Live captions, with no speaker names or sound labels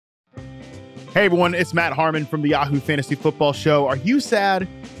Hey everyone, it's Matt Harmon from the Yahoo Fantasy Football Show. Are you sad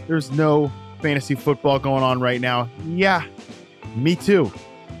there's no fantasy football going on right now? Yeah, me too.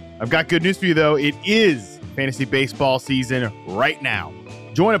 I've got good news for you though. It is fantasy baseball season right now.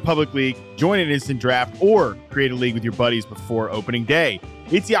 Join a public league, join an instant draft, or create a league with your buddies before opening day.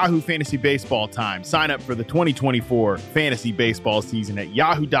 It's Yahoo Fantasy Baseball time. Sign up for the 2024 fantasy baseball season at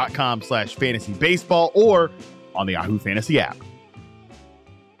yahoo.com/fantasybaseball or on the Yahoo Fantasy app.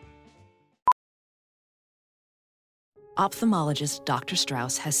 Ophthalmologist Dr.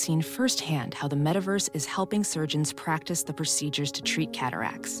 Strauss has seen firsthand how the metaverse is helping surgeons practice the procedures to treat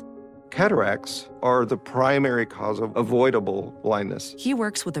cataracts. Cataracts are the primary cause of avoidable blindness. He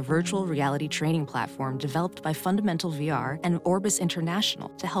works with a virtual reality training platform developed by Fundamental VR and Orbis International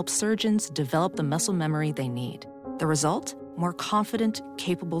to help surgeons develop the muscle memory they need. The result? More confident,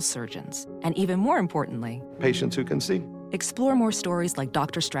 capable surgeons. And even more importantly, Patients who can see. explore more stories like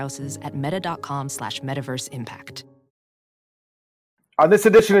Dr. Strauss's at meta.com/metaverseimpact. On this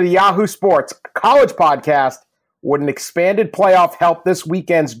edition of the Yahoo Sports College Podcast, would an expanded playoff help this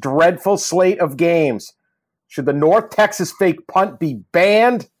weekend's dreadful slate of games? Should the North Texas fake punt be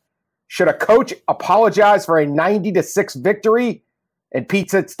banned? Should a coach apologize for a 90-6 victory? And Pete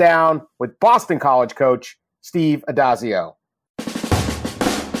sits down with Boston College coach Steve Addazio.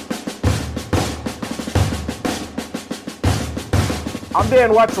 I'm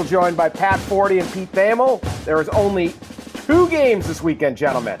Dan Wetzel, joined by Pat Forty and Pete Thamel. There is only 2 games this weekend,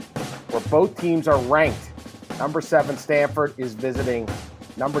 gentlemen, where both teams are ranked. Number 7 Stanford is visiting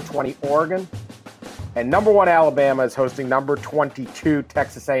number 20 Oregon, and number 1 Alabama is hosting number 22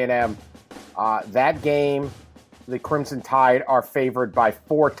 Texas A&M. That game, the Crimson Tide are favored by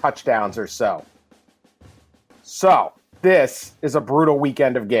 4 touchdowns or so. So this is a brutal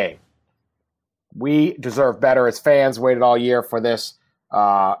weekend of game. We deserve better as fans. Waited all year for this,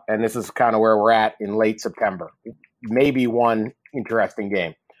 and this is kind of where we're at in late September. Maybe one interesting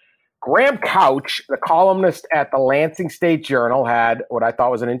game. Graham Couch, the columnist at the Lansing State Journal, had what I thought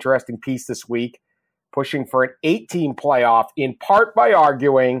was an interesting piece this week, pushing for an 8-team playoff, in part by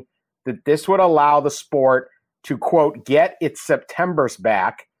arguing that this would allow the sport to, quote, get its Septembers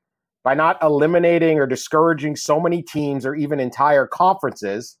back by not eliminating or discouraging so many teams or even entire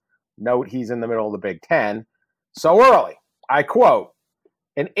conferences. Note he's in the middle of the Big Ten so early. I quote,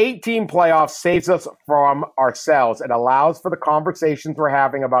 an 8-team playoff saves us from ourselves and allows for the conversations we're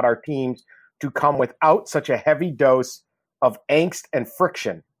having about our teams to come without such a heavy dose of angst and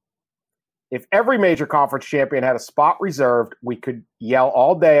friction. If every major conference champion had a spot reserved, we could yell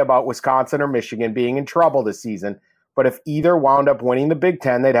all day about Wisconsin or Michigan being in trouble this season, but if either wound up winning the Big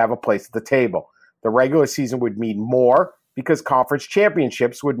Ten, they'd have a place at the table. The regular season would mean more because conference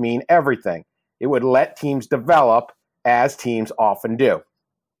championships would mean everything. It would let teams develop, as teams often do.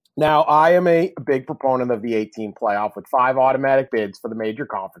 Now, I am a big proponent of the 8-team playoff with 5 automatic bids for the major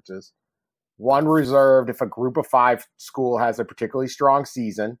conferences, 1 reserved if a group of 5 school has a particularly strong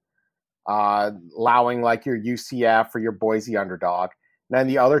season, allowing like your UCF or your Boise underdog. And then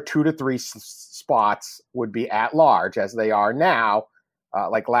the other 2 to 3 spots would be at large, as they are now.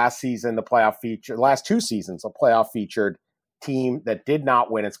 Like last season, the playoff feature, last 2 seasons, a playoff featured team that did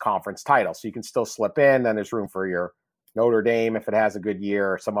not win its conference title. So you can still slip in, then there's room for your Notre Dame if it has a good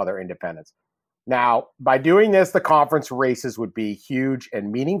year, or some other independents. Now, by doing this, the conference races would be huge and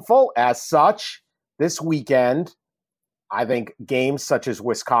meaningful. As such, this weekend, I think games such as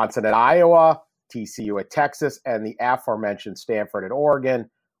Wisconsin at Iowa, TCU at Texas, and the aforementioned Stanford at Oregon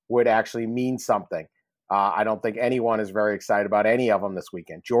would actually mean something. I don't think anyone is very excited about any of them this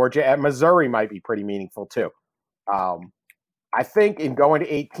weekend. Georgia at Missouri might be pretty meaningful too. I think in going to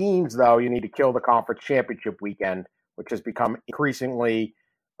 8 teams, though, you need to kill the conference championship weekend, which has become increasingly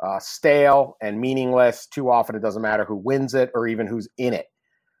stale and meaningless. Too often it doesn't matter who wins it or even who's in it.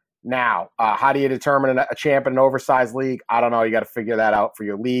 Now, how do you determine a champ in an oversized league? I don't know. You got to figure that out for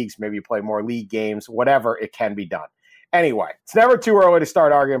your leagues. Maybe you play more league games, whatever, it can be done. Anyway, it's never too early to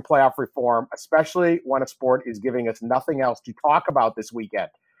start arguing playoff reform, especially when a sport is giving us nothing else to talk about this weekend.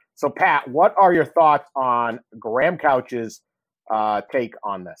 So, Pat, what are your thoughts on Graham Couch's take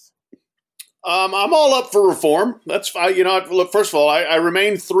on this? I'm all up for reform. That's fine. Look, first of all, I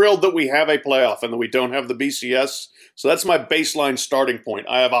remain thrilled that we have a playoff and that we don't have the BCS. So that's my baseline starting point.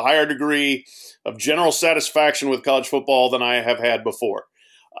 I have a higher degree of general satisfaction with college football than I have had before.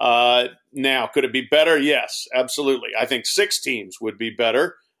 Now, could it be better? Yes, absolutely. I think 6 teams would be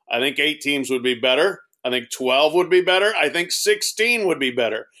better. I think 8 teams would be better. I think 12 would be better. I think 16 would be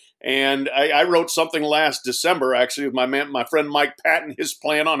better. And I wrote something last December, actually, with my friend Mike Patton, his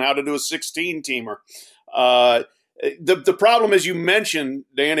plan on how to do a 16-teamer. The problem, as you mentioned,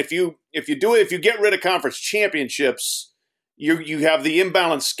 Dan, if you get rid of conference championships, you have the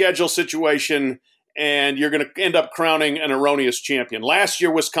imbalanced schedule situation, and you're going to end up crowning an erroneous champion. Last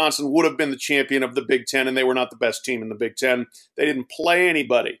year, Wisconsin would have been the champion of the Big Ten, and they were not the best team in the Big Ten. They didn't play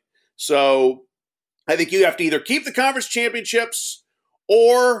anybody. So I think you have to either keep the conference championships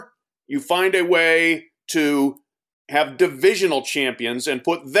or you find a way to have divisional champions and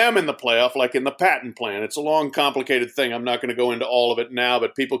put them in the playoff, like in the Patton plan. It's a long, complicated thing. I'm not going to go into all of it now,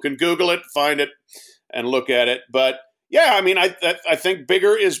 but people can Google it, find it, and look at it. But yeah, I mean, I think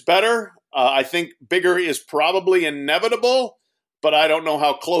bigger is better. I think bigger is probably inevitable, but I don't know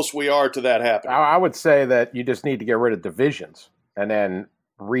how close we are to that happening. I would say that you just need to get rid of divisions and then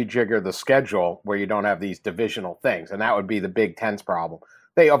rejigger the schedule where you don't have these divisional things. And that would be the Big Ten's problem.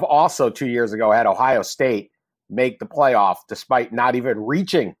 They have also 2 years ago had Ohio State make the playoff despite not even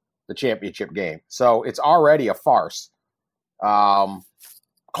reaching the championship game. So it's already a farce.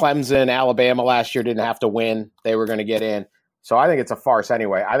 Clemson, Alabama last year didn't have to win. They were going to get in. So I think it's a farce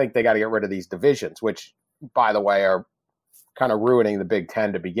anyway. I think they got to get rid of these divisions, which, by the way, are kind of ruining the Big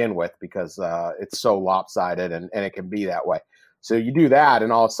Ten to begin with because it's so lopsided and it can be that way. So you do that,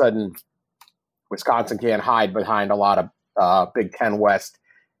 and all of a sudden Wisconsin can't hide behind a lot of Big Ten West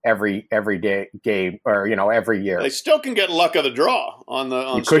every day game or every year. They still can get luck of the draw on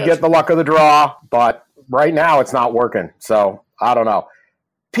you could get the luck of the draw, but right now it's not working. So I don't know.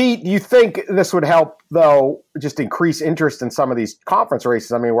 Pete, do you think this would help, though, just increase interest in some of these conference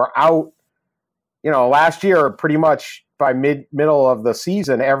races? I mean, we're out, last year, pretty much by middle of the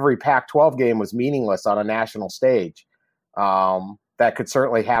season, every Pac-12 game was meaningless on a national stage. That could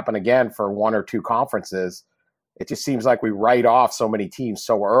certainly happen again for one or two conferences. It just seems like we write off so many teams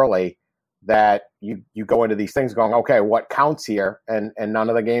so early that you go into these things going, okay, what counts here? And none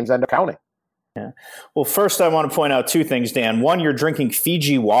of the games end up counting. Yeah. Well, first I want to point out two things, Dan. One, you're drinking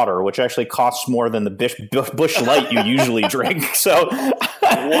Fiji water, which actually costs more than the Busch Light you usually drink. So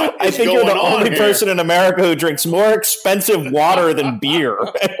I think you're the only person in America who drinks more expensive water than beer.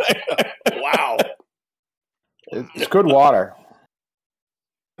 Wow. It's good water.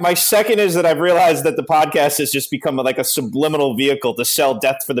 My second is that I've realized that the podcast has just become like a subliminal vehicle to sell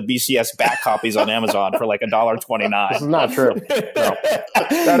Death for the BCS back copies on Amazon for like $1.29. This is not true. No.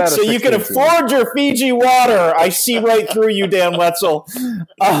 So you can afford your Fiji water. I see right through you, Dan Wetzel.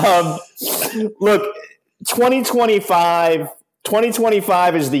 Look,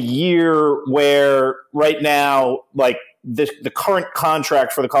 2025 is the year where right now, like the current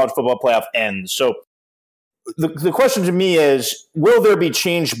contract for the college football playoff ends. So the question to me is, will there be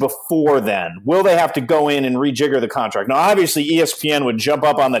change before then? Will they have to go in and rejigger the contract? Now, obviously, ESPN would jump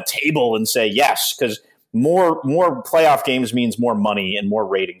up on the table and say yes, because more playoff games means more money and more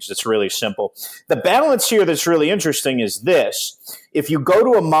ratings. It's really simple. The balance here that's really interesting is this. If you go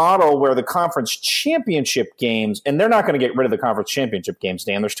to a model where the conference championship games, and they're not going to get rid of the conference championship games,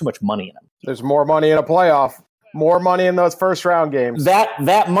 Dan, there's too much money in them. There's more money in a playoff. More money in those first round games.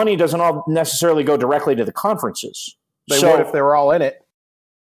 That money doesn't all necessarily go directly to the conferences. They would if they were all in it.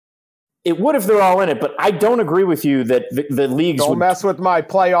 It would if they're all in it, but I don't agree with you that the leagues don't mess with my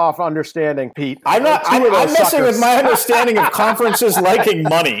playoff understanding, Pete. I'm messing with my understanding of conferences liking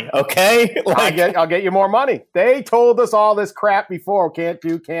money, okay? I'll get you more money. They told us all this crap before. Can't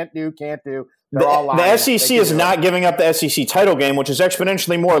do. They're all lying. The SEC is not giving up the SEC title game, which is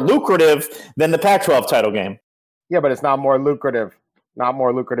exponentially more lucrative than the Pac-12 title game. Yeah, but it's not more lucrative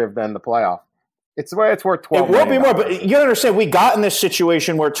than the playoff. It's worth $12 million. It will be more, but you understand, we got in this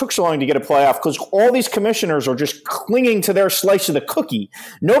situation where it took so long to get a playoff because all these commissioners are just clinging to their slice of the cookie.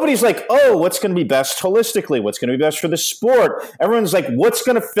 Nobody's like, oh, what's going to be best holistically? What's going to be best for the sport? Everyone's like, what's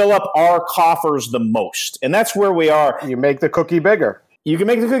going to fill up our coffers the most? And that's where we are. You make the cookie bigger. You can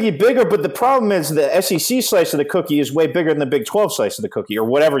make the cookie bigger, but the problem is the SEC slice of the cookie is way bigger than the Big 12 slice of the cookie, or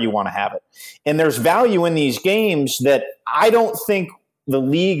whatever you want to have it. And there's value in these games that I don't think the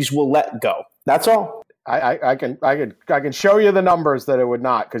leagues will let go. That's all. I can show you the numbers that it would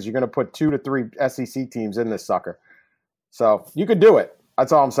not, because you're going to put 2 to 3 SEC teams in this sucker. So you could do it.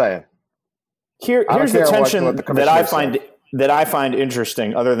 That's all I'm saying. Here's the tension that I find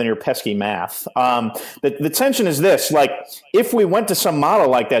interesting, other than your pesky math. The tension is this: like, if we went to some model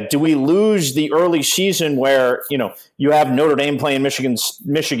like that, do we lose the early season where you have Notre Dame playing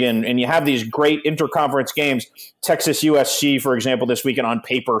Michigan, and you have these great interconference games? Texas USC, for example, this weekend on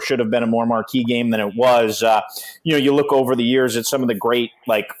paper should have been a more marquee game than it was. You look over the years at some of the great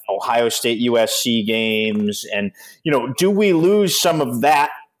like Ohio State USC games, and do we lose some of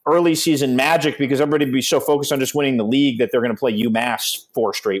that early season magic because everybody would be so focused on just winning the league that they're going to play UMass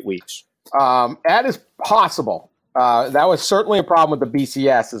 4 straight weeks? That is possible. That was certainly a problem with the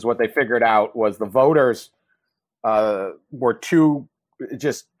BCS. Is what they figured out was the voters were too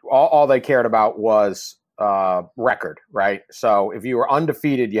just all they cared about was record, right? So if you were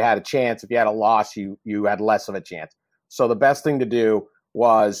undefeated, you had a chance. If you had a loss, you had less of a chance. So the best thing to do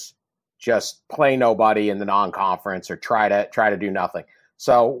was just play nobody in the non-conference or try to do nothing.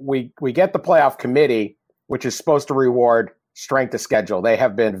 So we get the playoff committee, which is supposed to reward strength of schedule. They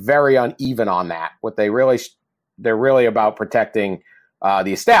have been very uneven on that. They're really about protecting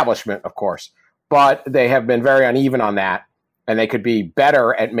the establishment, of course, but they have been very uneven on that. And they could be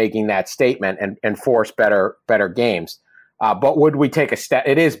better at making that statement and force better games. But would we take a step?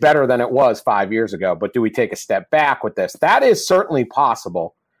 It is better than it was 5 years ago, but do we take a step back with this? That is certainly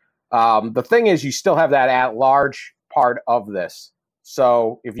possible. The thing is, you still have that at-large part of this.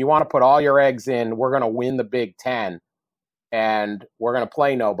 So if you want to put all your eggs in, we're going to win the Big Ten and we're going to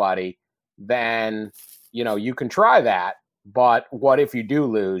play nobody, then, you can try that. But what if you do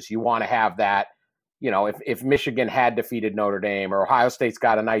lose? You want to have that. If Michigan had defeated Notre Dame or Ohio State's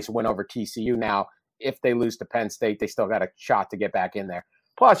got a nice win over TCU now, if they lose to Penn State, they still got a shot to get back in there.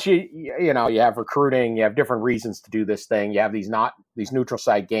 Plus, you have recruiting, you have different reasons to do this thing. You have these neutral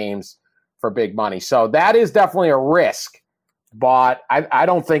site games for big money, so that is definitely a risk. But I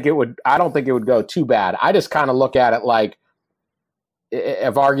don't think it would go too bad. I just kind of look at it like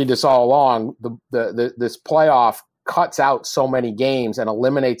I've argued this all along. This playoff cuts out so many games and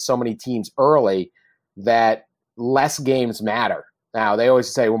eliminates so many teams early that less games matter. Now, they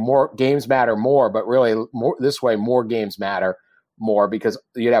always say, well, more games matter more, but really more games matter more because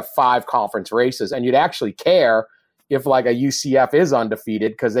you'd have 5 conference races and you'd actually care if like a UCF is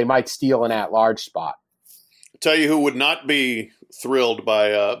undefeated because they might steal an at-large spot. I'll tell you who would not be thrilled by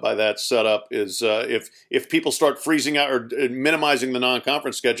that setup is if people start freezing out or minimizing the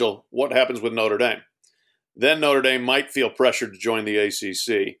non-conference schedule, what happens with Notre Dame? Then Notre Dame might feel pressured to join the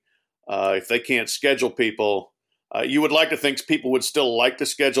ACC. If they can't schedule people, you would like to think people would still like to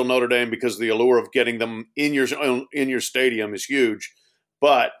schedule Notre Dame because the allure of getting them in your stadium is huge.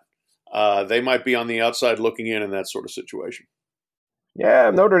 But they might be on the outside looking in that sort of situation.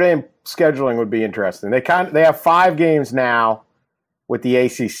 Yeah, Notre Dame scheduling would be interesting. They have 5 games now with the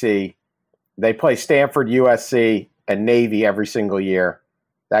ACC. They play Stanford, USC, and Navy every single year.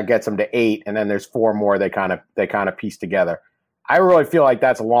 That gets them to 8, and then there's 4 more they kind of piece together. I really feel like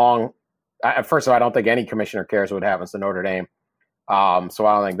that's long. First of all, I don't think any commissioner cares what happens to Notre Dame. So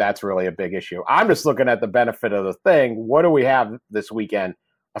I don't think that's really a big issue. I'm just looking at the benefit of the thing. What do we have this weekend?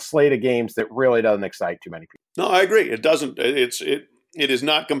 A slate of games that really doesn't excite too many people. No, I agree. It doesn't. It is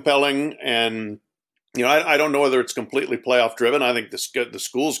not compelling, and I don't know whether it's completely playoff driven. I think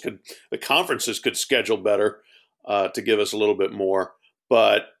the conferences could schedule better to give us a little bit more.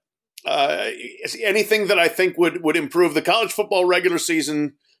 But anything that I think would improve the college football regular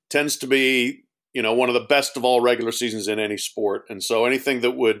season tends to be, one of the best of all regular seasons in any sport. And so anything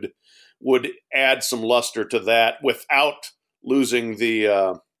that would add some luster to that without losing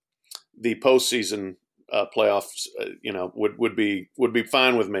the postseason playoffs, would be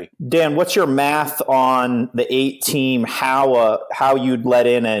fine with me. Dan, what's your math on the 8-team? How you'd let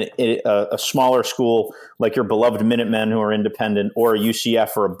in a smaller school like your beloved Minutemen who are independent, or a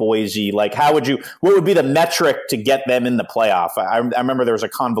UCF or a Boise? Like, what would be the metric to get them in the playoff? I remember there was a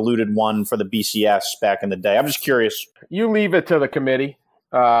convoluted one for the BCS back in the day. I'm just curious. You leave it to the committee.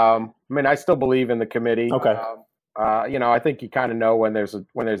 I still believe in the committee. Okay. I think you kind of know when there's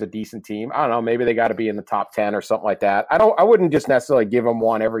a decent team. I don't know, maybe they got to be in the top 10 or something like that. I wouldn't just necessarily give them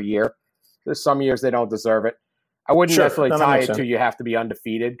one every year. There's some years they don't deserve it. I wouldn't necessarily tie it to you have to be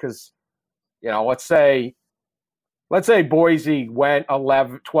undefeated because, let's say Boise went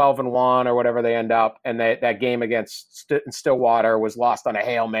 12-1 or whatever they end up, and that game against Stillwater was lost on a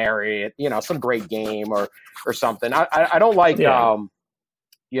Hail Mary, some great game or something. I don't like. Yeah.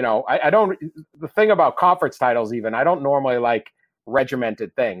 I don't. The thing about conference titles, even, I don't normally like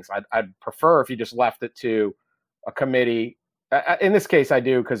regimented things. I'd prefer if you just left it to a committee. In this case, I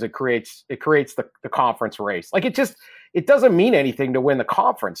do because it creates the conference race. Like it doesn't mean anything to win the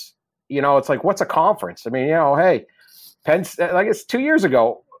conference. It's like, what's a conference? I mean, hey, like it's 2 years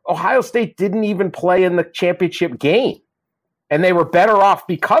ago, Ohio State didn't even play in the championship game, and they were better off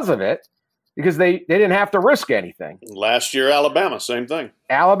because of it. Because they didn't have to risk anything. Last year, Alabama, same thing.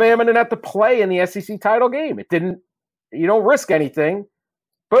 Alabama didn't have to play in the SEC title game. You don't risk anything.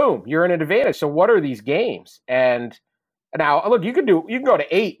 Boom, you're in an advantage. So what are these games? And now, look, you can go to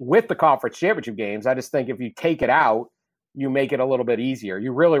 8 with the conference championship games. I just think if you take it out, you make it a little bit easier.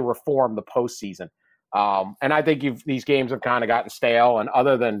 You really reform the postseason. And I think these games have kind of gotten stale. And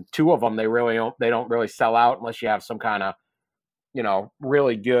other than two of them, they don't really sell out unless you have some kind of,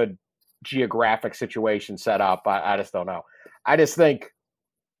 really good geographic situation set up. I just don't know. I just think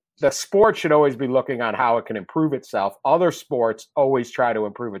the sport should always be looking on how it can improve itself. Other sports always try to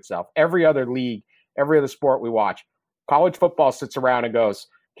improve itself. Every other league, every other sport we watch, college football sits around and goes,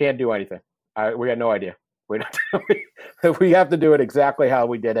 can't do anything. We got no idea. We have to do it exactly how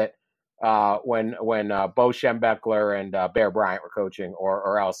we did it when Bo Schembechler and Bear Bryant were coaching,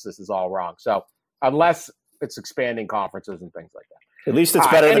 or else this is all wrong. So unless it's expanding conferences and things like that. At least it's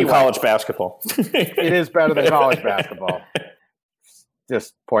better than college basketball. It is better than college basketball.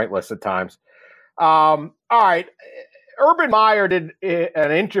 Just pointless at times. All right. Urban Meyer did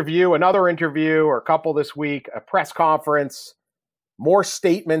another interview, or a couple this week, a press conference. More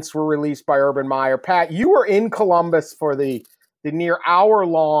statements were released by Urban Meyer. Pat, you were in Columbus for the near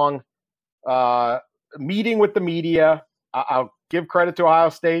hour-long meeting with the media. I'll give credit to Ohio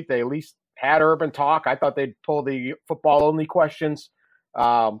State. They at least had Urban talk. I thought they'd pull the football-only questions.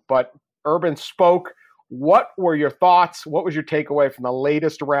 But Urban spoke. What were your thoughts? What was your takeaway from the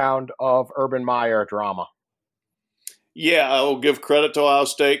latest round of Urban Meyer drama? Yeah, I will give credit to Ohio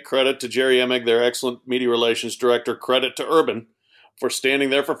State, credit to Jerry Emig, their excellent media relations director, credit to Urban for standing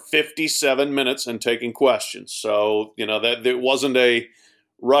there for 57 minutes and taking questions. So, that it wasn't a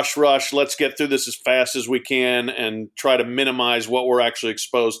rush, let's get through this as fast as we can and try to minimize what we're actually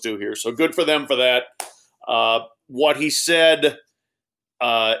exposed to here. So good for them for that. What he said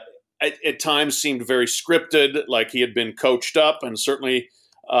at times seemed very scripted, like he had been coached up, and certainly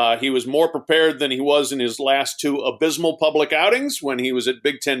he was more prepared than he was in his last two abysmal public outings when he was at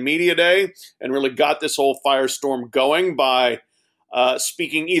Big Ten Media Day and really got this whole firestorm going by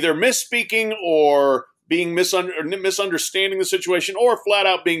speaking, either misspeaking or being misunderstanding the situation, or flat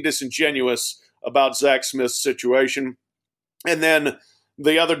out being disingenuous about Zach Smith's situation. And then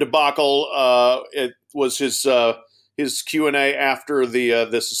the other debacle, it was his Q&A after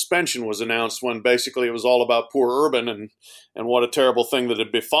the suspension was announced, when basically it was all about poor Urban and what a terrible thing that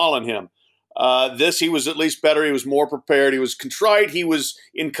had befallen him. He was at least better. He was more prepared. He was contrite. He was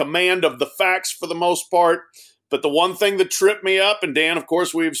in command of the facts for the most part. But the one thing that tripped me up, and Dan, of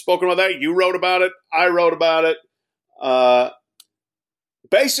course, we've spoken about that. You wrote about it. I wrote about it.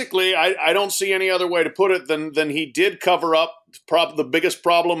 Basically, I don't see any other way to put it than he did cover up the biggest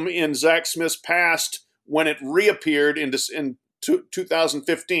problem in Zach Smith's past when it reappeared in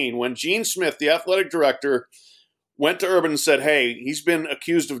 2015, when Gene Smith, the athletic director, went to Urban and said, hey, he's been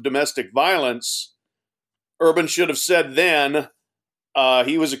accused of domestic violence. Urban should have said then,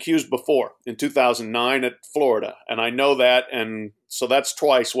 he was accused before in 2009 at Florida. And I know that. And so that's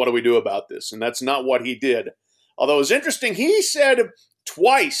twice. What do we do about this? And that's not what he did. Although it was interesting. He said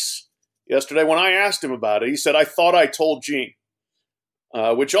twice yesterday when I asked him about it, he said, I thought I told Gene,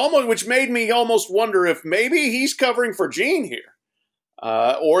 which made me almost wonder if maybe he's covering for Gene here,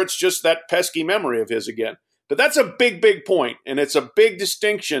 or it's just that pesky memory of his again. But that's a big, big point. And it's a big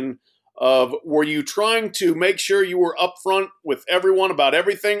distinction of, were you trying to make sure you were upfront with everyone about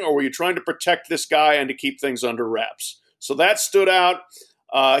everything, or were you trying to protect this guy and to keep things under wraps? So that stood out.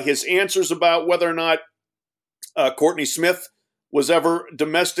 His answers about whether or not Courtney Smith was ever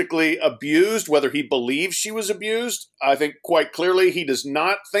domestically abused, whether he believes she was abused. I think quite clearly he does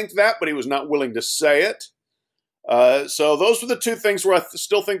not think that, but he was not willing to say it. So those were the two things where I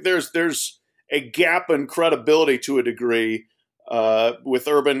still think there's a gap in credibility to a degree with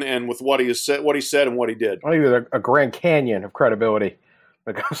Urban and with what he said and what he did. I think there's a Grand Canyon of credibility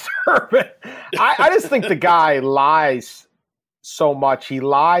when it comes to Urban. I just think the guy lies so much. He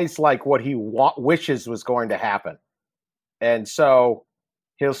lies like what he wishes was going to happen. And so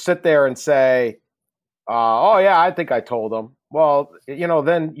he'll sit there and say, oh, yeah, I think I told him. Well,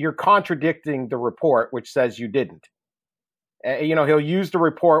 then you're contradicting the report, which says you didn't. He'll use the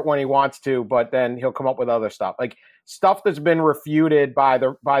report when he wants to, but then he'll come up with other stuff. Like stuff that's been refuted by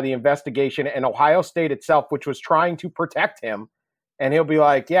the investigation and Ohio State itself, which was trying to protect him. And he'll be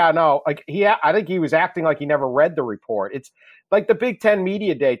like, yeah, no, like I think he was acting like he never read the report. It's like the Big Ten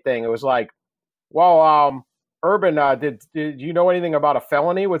Media Day thing. It was like, well, Urban, did you know anything about a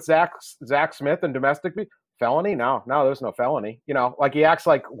felony with Zach Smith and domestic felony? No, there's no felony. Like he acts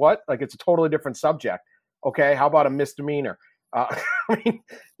like what? Like it's a totally different subject. Okay, how about a misdemeanor?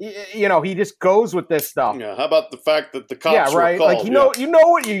 He just goes with this stuff. Yeah, how about the fact that the cops were called? Like you know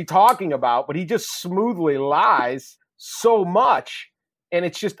what you're talking about, but he just smoothly lies so much, and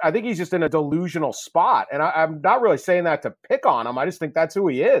it's just I think he's just in a delusional spot. And I'm not really saying that to pick on him. I just think that's who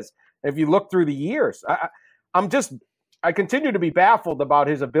he is. If you look through the years, I continue to be baffled about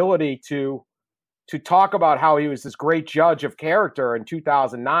his ability to to talk about how he was this great judge of character in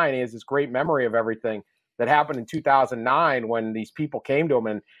 2009. He has this great memory of everything that happened in 2009 when these people came to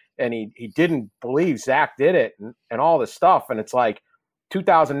him and he didn't believe Zach did it and all this stuff. And it's like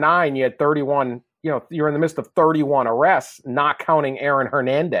 2009, you had 31, you're in the midst of 31 arrests, not counting Aaron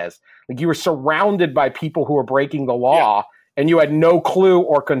Hernandez. Like, you were surrounded by people who were breaking the law and you had no clue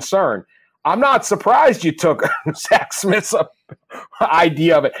or concern. I'm not surprised you took Zach Smith's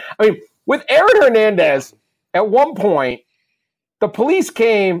idea of it. I mean, with Aaron Hernandez, at one point, the police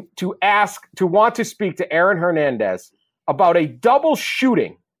came to want to speak to Aaron Hernandez about a double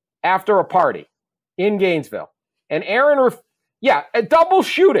shooting after a party in Gainesville. And Aaron, a double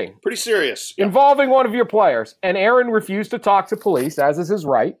shooting. Pretty serious. Involving one of your players. And Aaron refused to talk to police, as is his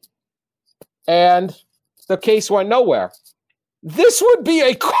right. And the case went nowhere. This would be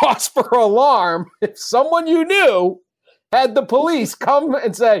a cause for alarm if someone you knew had the police come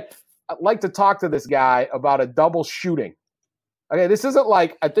and say, I'd like to talk to this guy about a double shooting. Okay, this isn't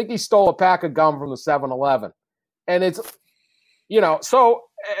like, I think he stole a pack of gum from the 7-Eleven. And it's, so,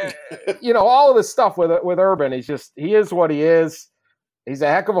 all of this stuff with Urban, he is what he is. He's a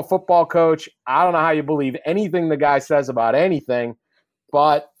heck of a football coach. I don't know how you believe anything the guy says about anything,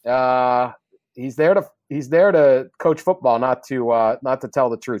 but he's there to coach football, not to tell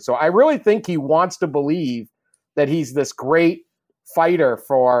the truth. So I really think he wants to believe that he's this great fighter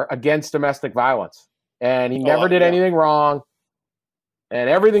against domestic violence, and he never did anything wrong, and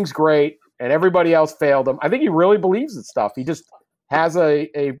everything's great, and everybody else failed him. I think he really believes this stuff. He just has a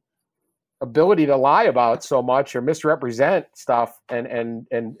ability to lie about so much or misrepresent stuff and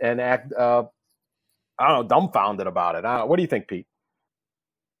act dumbfounded about it. What do you think, Pete?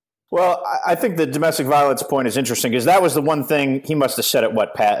 Well, I think the domestic violence point is interesting because that was the one thing he must have said it,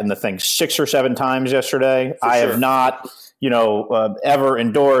 Pat, in the thing 6 or 7 times yesterday. I have not, ever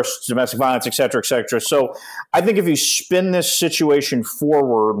endorsed domestic violence, et cetera, et cetera. So I think if you spin this situation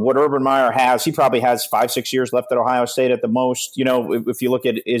forward, what Urban Meyer has, he probably has 5-6 years left at Ohio State at the most. If you look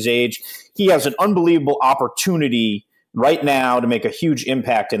at his age, he has an unbelievable opportunity right now to make a huge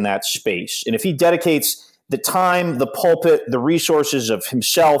impact in that space. And if he dedicates the time, the pulpit, the resources of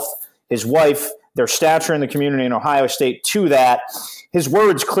himself, his wife, their stature in the community in Ohio State to that, his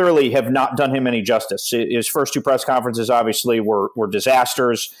words clearly have not done him any justice. His first 2 press conferences obviously were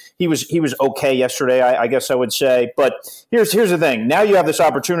disasters. He was okay yesterday, I guess I would say. But here's the thing. Now you have this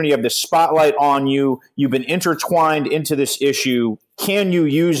opportunity, you have this spotlight on you. You've been intertwined into this issue. Can you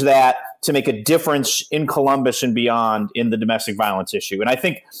use that to make a difference in Columbus and beyond in the domestic violence issue? And I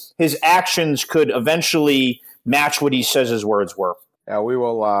think his actions could eventually match what he says his words were. Yeah, we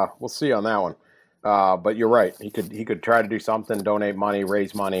will. We'll see on that one. But you're right. He could try to do something, donate money,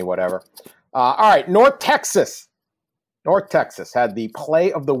 raise money, whatever. All right, North Texas had the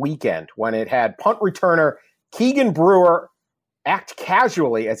play of the weekend when it had punt returner Keegan Brewer act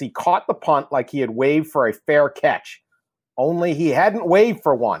casually as he caught the punt like he had waved for a fair catch. Only he hadn't waved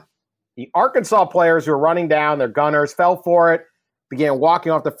for one. The Arkansas players who were running down, their gunners, fell for it, began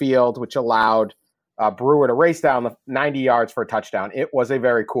walking off the field, which allowed Brewer to race down the 90 yards for a touchdown. It was a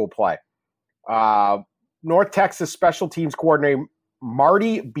very cool play. North Texas special teams coordinator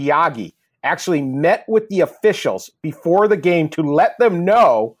Marty Biagi actually met with the officials before the game to let them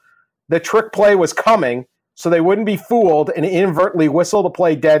know the trick play was coming so they wouldn't be fooled and inadvertently whistle the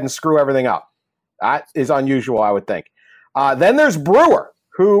play dead and screw everything up. That is unusual, I would think. Then there's Brewer,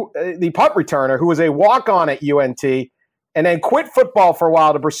 the punt returner, who was a walk-on at UNT and then quit football for a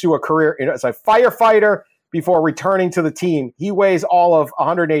while to pursue a career as a firefighter before returning to the team. He weighs all of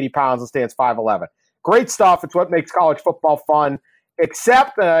 180 pounds and stands 5'11". Great stuff. It's what makes college football fun,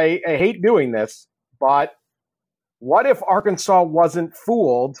 except I hate doing this, but what if Arkansas wasn't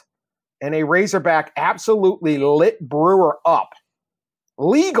fooled and a Razorback absolutely lit Brewer up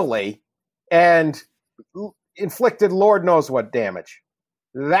legally and inflicted Lord knows what damage?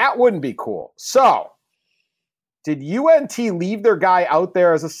 That wouldn't be cool. So, did UNT leave their guy out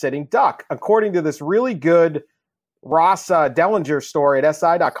there as a sitting duck? According to this really good Ross Dellinger story at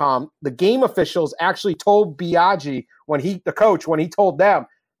SI.com, the game officials actually told Biagi, the coach, when he told them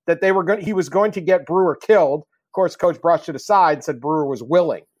that he was going to get Brewer killed. Of course, coach brushed it aside and said Brewer was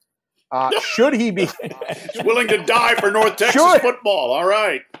willing. Should he be He's willing to die for North Texas football? All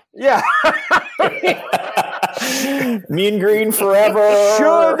right. Yeah. Mean Green forever.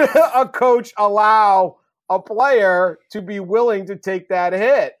 Should a coach allow a player to be willing to take that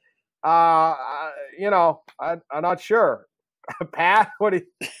hit? I'm not sure. Pat, what do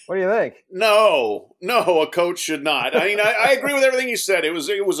you think? No, a coach should not. I mean, I agree with everything you said. It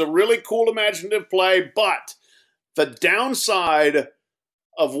was a really cool, imaginative play, but the downside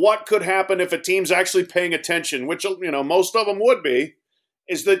of what could happen if a team's actually paying attention, which, most of them would be,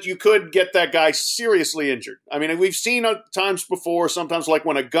 is that you could get that guy seriously injured. I mean, we've seen times before, sometimes like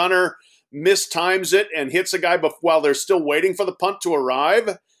when a gunner mistimes it and hits a guy while they're still waiting for the punt to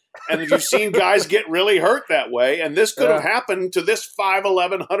arrive. And you've seen guys get really hurt that way. And this could have happened to this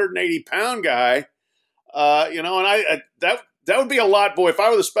 5'11", 180-pound guy. That would be a lot, boy. If I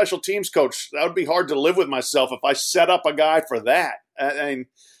were the special teams coach, that would be hard to live with myself if I set up a guy for that. And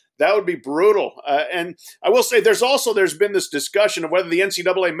that would be brutal. And I will say there's been this discussion of whether the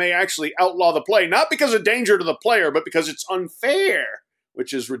NCAA may actually outlaw the play, not because of danger to the player, but because it's unfair,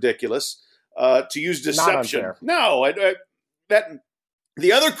 which is ridiculous, to use deception. No,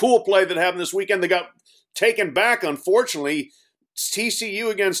 the other cool play that happened this weekend that got taken back, unfortunately, TCU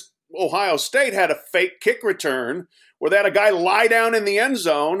against Ohio State had a fake kick return where they had a guy lie down in the end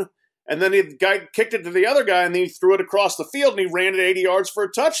zone, and then the guy kicked it to the other guy, and then he threw it across the field, and he ran it 80 yards for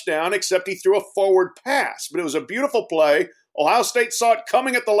a touchdown, except he threw a forward pass. But it was a beautiful play. Ohio State saw it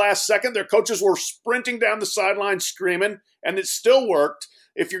coming at the last second. Their coaches were sprinting down the sideline screaming, and it still worked.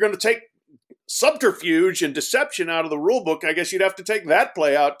 If you're going to take subterfuge and deception out of the rule book, I guess you'd have to take that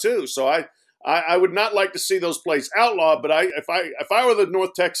play out too. So I would not like to see those plays outlawed, but if I were the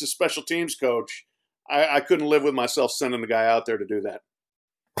North Texas special teams coach, I couldn't live with myself sending the guy out there to do that.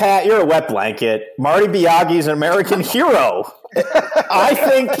 Pat, you're a wet blanket. Marty Biagi's an American hero. I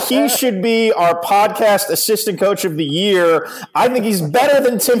think he should be our podcast assistant coach of the year. I think he's better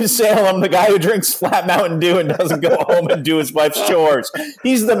than Tim Salem, the guy who drinks Flat Mountain Dew and doesn't go home and do his wife's chores.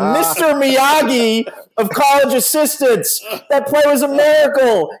 He's the Mr. Miyagi of college assistants. That play was a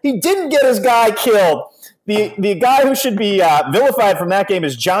miracle. He didn't get his guy killed. The guy who should be vilified from that game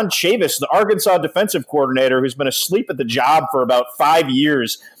is John Chavis, the Arkansas defensive coordinator, who's been asleep at the job for about 5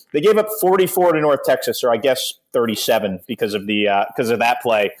 years. They gave up 44 to North Texas, or I guess 37 because of that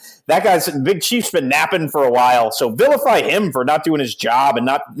play. That guy's Big Chief's been napping for a while, so vilify him for not doing his job and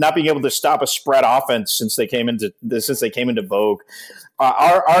not being able to stop a spread offense since they came into vogue.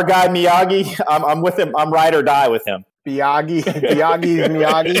 Our guy Miyagi, I'm with him. I'm ride or die with him. Biagi's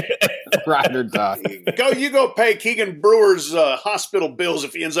Miyagi. Ride or die. You go pay Keegan Brewer's hospital bills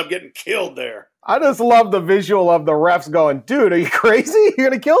if he ends up getting killed there. I just love the visual of the refs going, dude, are you crazy? You're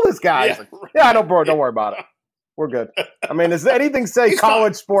going to kill this guy. Yeah, don't worry about it. We're good. I mean, does anything say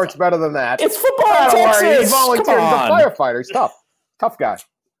college sports better than that? It's football in Texas. He volunteered. He's a firefighter. He's tough. Tough guy.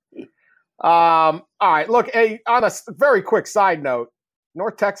 All right, look, on a very quick side note,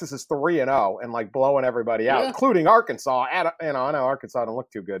 North Texas is 3-0 and like blowing everybody out, including Arkansas. I know Arkansas don't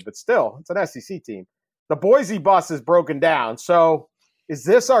look too good, but still, it's an SEC team. The Boise bus is broken down. So is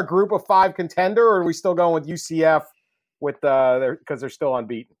this our group of 5 contender, or are we still going with UCF because they're still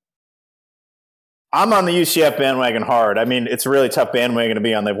unbeaten? I'm on the UCF bandwagon hard. I mean, it's a really tough bandwagon to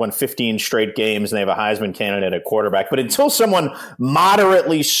be on. They've won 15 straight games, and they have a Heisman candidate at quarterback. But until someone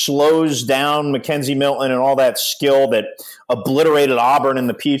moderately slows down Mackenzie Milton and all that skill that obliterated Auburn in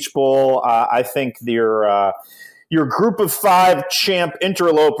the Peach Bowl, I think your group of 5 champ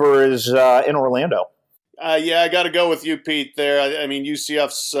interloper is in Orlando. I got to go with you, Pete, there. I mean,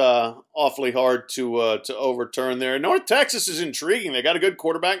 UCF's awfully hard to overturn there. North Texas is intriguing. They got a good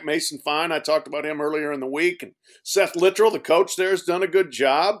quarterback, Mason Fine. I talked about him earlier in the week. And Seth Littrell, the coach there, has done a good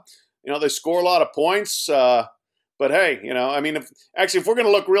job. They score a lot of points. But, hey, I mean, if we're going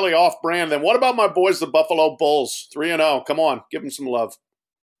to look really off-brand, then what about my boys, the Buffalo Bulls? 3-0. Come on, give them some love.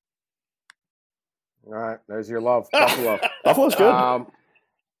 All right, there's your love, Buffalo. Buffalo's good.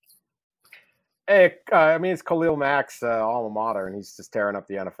 Hey, it's Khalil Mack's alma mater, and he's just tearing up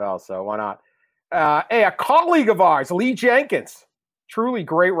the NFL, so why not? A colleague of ours, Lee Jenkins, truly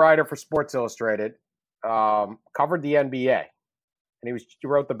great writer for Sports Illustrated, covered the NBA, and he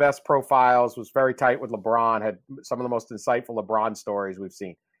wrote the best profiles, was very tight with LeBron, had some of the most insightful LeBron stories we've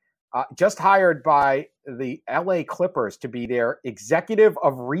seen. Just hired by the LA Clippers to be their executive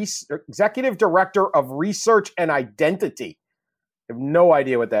director of research and identity. I have no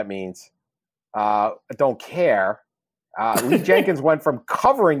idea what that means. Don't care. Lee Jenkins went from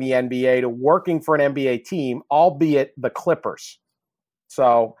covering the NBA to working for an NBA team, albeit the Clippers.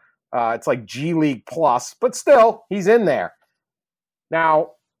 So it's like G League plus, but still, he's in there. Now,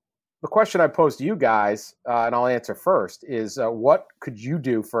 the question I pose to you guys, and I'll answer first, is what could you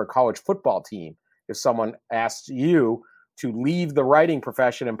do for a college football team if someone asked you to leave the writing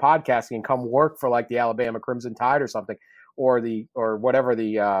profession and podcasting and come work for like the Alabama Crimson Tide or something? Or whatever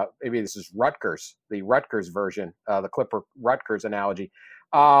maybe this is Rutgers, the Rutgers version, the Clipper Rutgers analogy.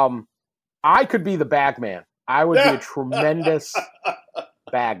 I could be the bag man. I would be a tremendous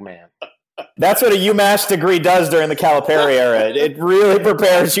bag man. That's what a UMass degree does during the Calipari era. It really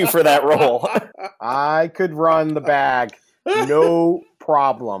prepares you for that role. I could run the bag, no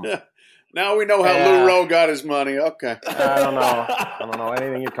problem. Now we know how Lou Rowe got his money. Okay. I don't know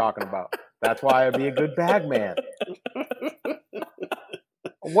anything you're talking about. That's why I'd be a good bag man.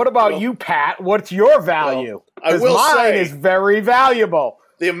 What about you, Pat? What's your value? Because mine is very valuable.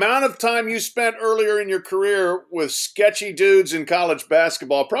 The amount of time you spent earlier in your career with sketchy dudes in college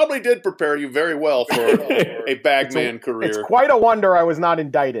basketball probably did prepare you very well for a bagman career. It's quite a wonder I was not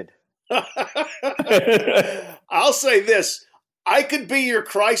indicted. I'll say this. I could be your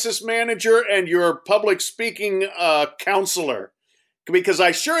crisis manager and your public speaking counselor, because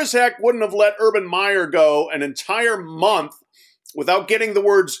I sure as heck wouldn't have let Urban Meyer go an entire month without getting the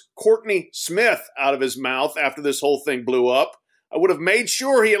words Courtney Smith out of his mouth after this whole thing blew up. I would have made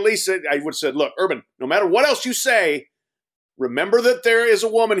sure he at least said, I would have said, look, Urban, no matter what else you say, remember that there is a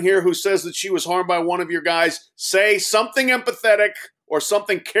woman here who says that she was harmed by one of your guys. Say something empathetic or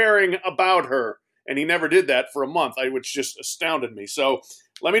something caring about her. And he never did that for a month, which just astounded me. So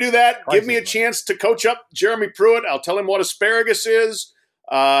let me do that. Give me a chance to coach up Jeremy Pruitt. I'll tell him what asparagus is.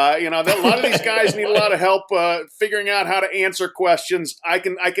 A lot of these guys need a lot of help figuring out how to answer questions. I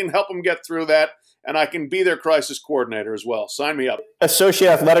can help them get through that. And I can be their crisis coordinator as well. Sign me up. Associate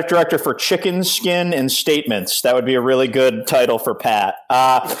Athletic Director for Chicken Skin and Statements. That would be a really good title for Pat.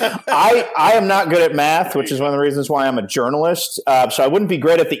 I am not good at math, which is one of the reasons why I'm a journalist. So I wouldn't be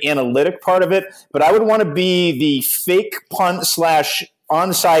great at the analytic part of it, but I would want to be the fake punt /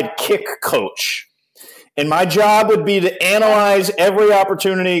 onside kick coach. And my job would be to analyze every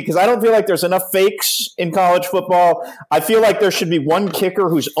opportunity, because I don't feel like there's enough fakes in college football. I feel like there should be one kicker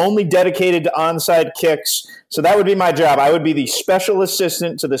who's only dedicated to onside kicks. So that would be my job. I would be the special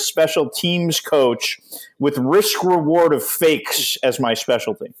assistant to the special teams coach with risk-reward of fakes as my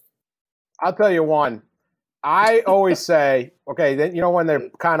specialty. I'll tell you one. I always say, okay, then when they're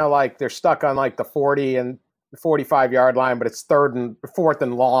kind of like they're stuck on like the 40 and 45-yard line, but it's 4th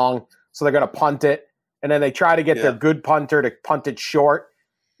and long, so they're going to punt it. And then they try to get their good punter to punt it short.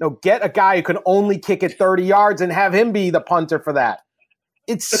 No, get a guy who can only kick it 30 yards and have him be the punter for that.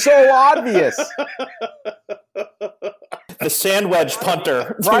 It's so obvious. The sandwich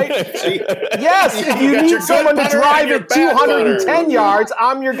punter. Right? Yes, if you need someone to drive it 210 yards,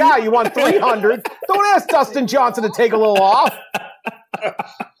 I'm your guy. You want 300? Don't ask Dustin Johnson to take a little off.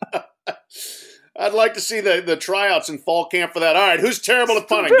 I'd like to see the tryouts in fall camp for that. All right, who's terrible at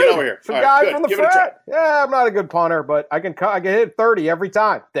punting? Get over here. It's a guy from the front. Yeah, I'm not a good punter, but I can hit 30 every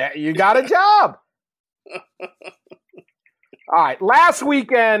time. You got a job. All right, last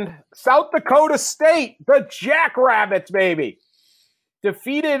weekend, South Dakota State, the Jackrabbits, baby,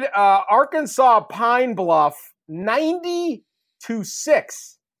 defeated Arkansas Pine Bluff 90-6.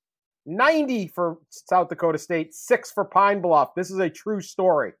 90 for South Dakota State, 6 for Pine Bluff. This is a true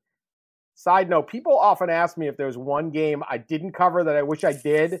story. Side note, people often ask me if there's one game I didn't cover that I wish I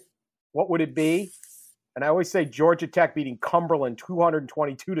did, what would it be? And I always say Georgia Tech beating Cumberland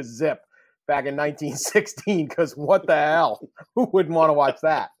 222-0 back in 1916, because what the hell? Who wouldn't want to watch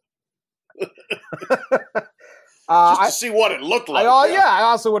that? Just to see what it looked like. I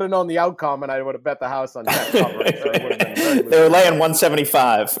also would have known the outcome, and I would have bet the house on Tech covering. So they were laying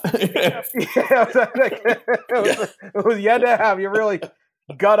 175. It was you had to have. You really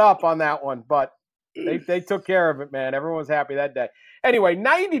gut up on that one, but they took care of it, man. Everyone was happy that day. Anyway,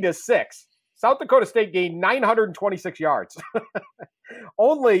 90-6. South Dakota State gained 926 yards.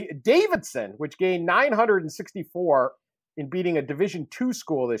 Only Davidson, which gained 964 in beating a Division II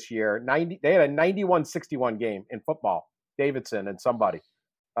school this year. They had a 91-61 game in football. Davidson and somebody.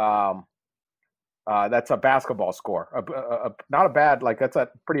 That's a basketball score. Not a bad, that's a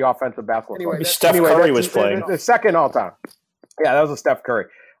pretty offensive basketball score. Steph Curry was playing. The second all time. Yeah, that was a Steph Curry.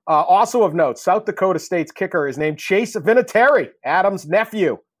 Also of note, South Dakota State's kicker is named Chase Vinatieri, Adams'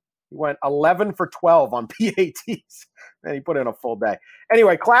 nephew. He went 11 for 12 on PATs, and he put in a full day.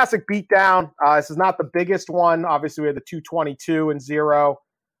 Anyway, classic beatdown. This is not the biggest one. Obviously, we had the 222-0.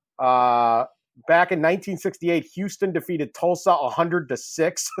 Back in 1968, Houston defeated Tulsa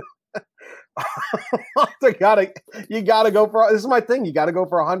 100-6. You gotta go for. This is my thing. You got to go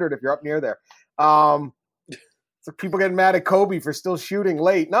for 100 if you're up near there. So people getting mad at Kobe for still shooting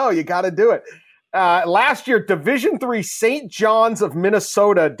late. No, you got to do it. Last year, Division III St. John's of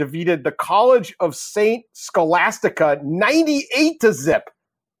Minnesota defeated the College of St. Scholastica 98-0.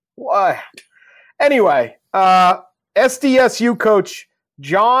 What? Anyway, SDSU coach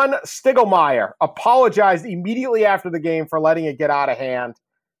John Stiglmeyer apologized immediately after the game for letting it get out of hand,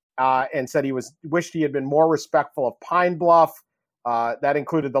 and said he wished he had been more respectful of Pine Bluff. That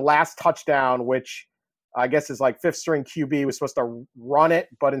included the last touchdown, which I guess is like fifth string QB was supposed to run it,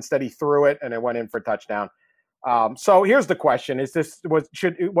 but instead he threw it and it went in for a touchdown. So here's the question: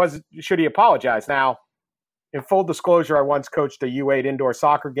 should he apologize? Now, in full disclosure, I once coached a U8 indoor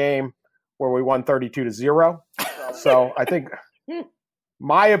soccer game where we won 32-0. So I think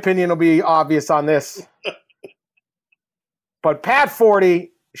my opinion will be obvious on this. But Pat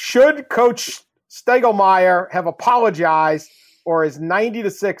Forty, should Coach Stegelmeyer have apologized, or is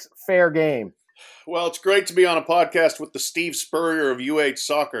 90-6 fair game? Well, it's great to be on a podcast with the Steve Spurrier of U8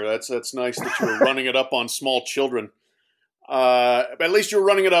 soccer. That's nice that you were running it up on small children. At least you're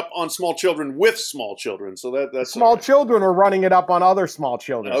running it up on small children with small children. So that's small children were running it up on other small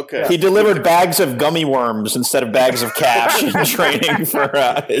children. Okay. He delivered bags of gummy worms instead of bags of cash in training for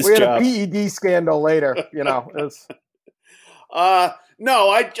his job. We had a PED scandal later, It's... No,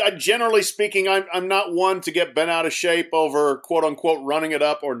 I generally speaking, I'm not one to get bent out of shape over quote unquote running it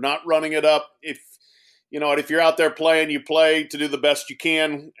up or not running it up. If you're out there playing, you play to do the best you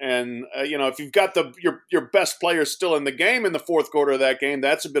can, and if you've got your best player still in the game in the fourth quarter of that game,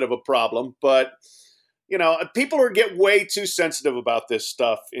 that's a bit of a problem. But people get way too sensitive about this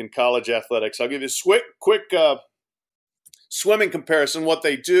stuff in college athletics. I'll give you a quick swimming comparison. What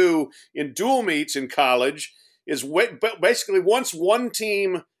they do in dual meets in college is basically once one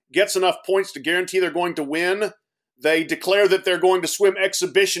team gets enough points to guarantee they're going to win, they declare that they're going to swim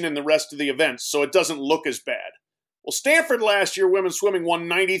exhibition in the rest of the events, so it doesn't look as bad. Well, Stanford last year, women's swimming won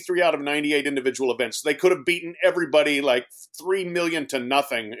 93 out of 98 individual events. They could have beaten everybody like 3 million to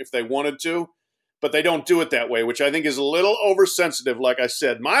nothing if they wanted to, but they don't do it that way, which I think is a little oversensitive, like I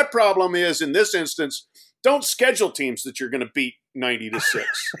said. My problem is, in this instance, don't schedule teams that you're going to beat 90-6.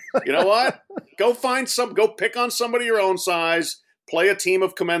 You know what? Go pick on somebody your own size, play a team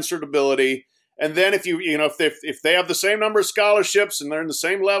of commensurate ability, and then if if they have the same number of scholarships and they're in the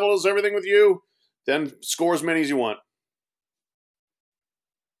same level as everything with you, then score as many as you want.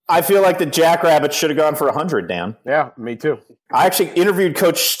 I feel like the Jackrabbits should have gone for 100, Dan. Yeah, me too. I actually interviewed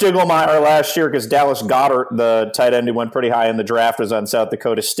Coach Stegelmeyer last year because Dallas Goddard, the tight end who went pretty high in the draft, was on South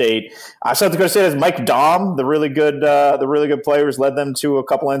Dakota State. South Dakota State has Mike Daum, the really good players, led them to a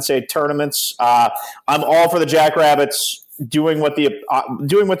couple NCAA tournaments. I'm all for the Jackrabbits doing what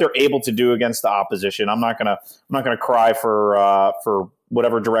they're able to do against the opposition. I'm not gonna cry for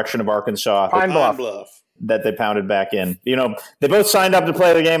whatever direction of Arkansas. Pine Bluff. That they pounded back in. They both signed up to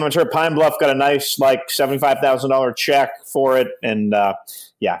play the game. I'm sure Pine Bluff got a nice $75,000 check for it. And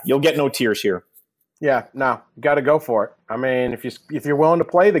you'll get no tears here. Yeah, no, you got to go for it. I mean, if you're willing to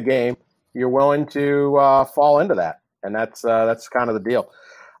play the game, you're willing to fall into that. And that's kind of the deal.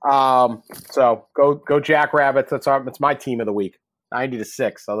 So go Jackrabbits. That's my team of the week,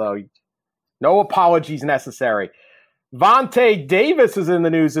 90-6, although no apologies necessary. Vontae Davis is in the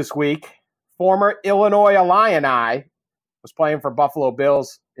news this week. Former Illinois Illini, was playing for Buffalo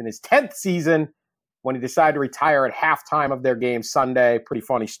Bills in his 10th season when he decided to retire at halftime of their game Sunday. Pretty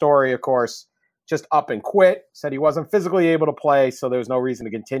funny story, of course. Just up and quit. Said he wasn't physically able to play, so there was no reason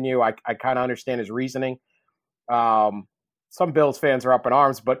to continue. I kind of understand his reasoning. Some Bills fans are up in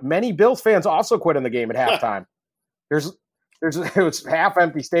arms, but many Bills fans also quit in the game at halftime. It was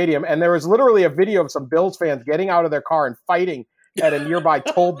half-empty stadium, and there was literally a video of some Bills fans getting out of their car and fighting at a nearby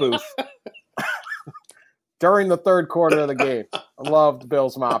toll booth during the third quarter of the game. I loved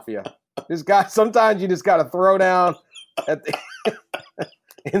Bills Mafia. Sometimes you just got to throw down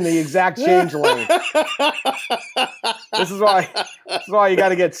in the exact change lane. This is why you got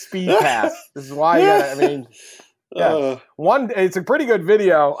to get speed pass. This is why you got to, it's a pretty good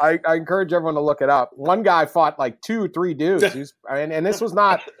video. I encourage everyone to look it up. One guy fought like 2-3 dudes. And this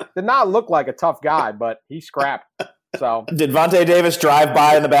did not look like a tough guy, but he scrapped. So did Vontae Davis drive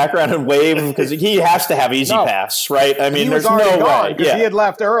by in the background and wave? Because he has to have easy pass, right? I mean, there's no way. Because he had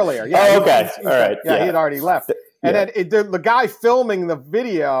left earlier. Yeah, okay. All right. Yeah, he had already left. And then the guy filming the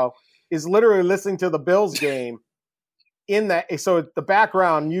video is literally listening to the Bills game in that. So the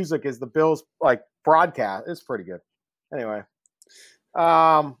background music is the Bills broadcast. It's pretty good. Anyway.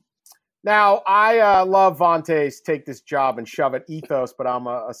 Now, I love Vontae's take this job and shove it ethos, but I'm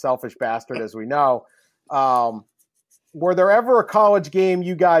a selfish bastard, as we know. Were there ever a college game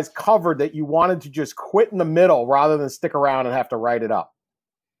you guys covered that you wanted to just quit in the middle rather than stick around and have to write it up?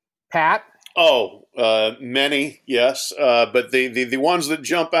 Pat? Oh, many, yes. But the ones that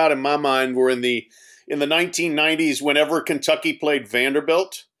jump out in my mind were in the 1990s whenever Kentucky played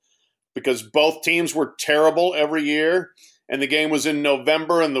Vanderbilt, because both teams were terrible every year, and the game was in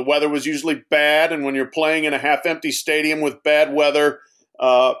November and the weather was usually bad, and when you're playing in a half-empty stadium with bad weather,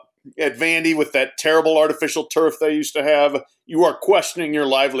 at Vandy with that terrible artificial turf they used to have, you are questioning your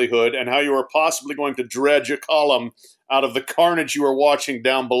livelihood and how you are possibly going to dredge a column out of the carnage you are watching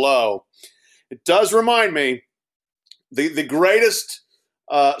down below. It does remind me the greatest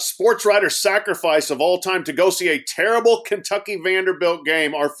sports writer sacrifice of all time to go see a terrible Kentucky Vanderbilt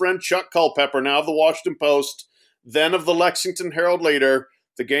game. Our friend Chuck Culpepper, now of the Washington Post, then of the Lexington Herald-Leader.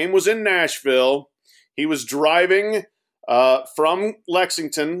 The game was in Nashville. He was driving from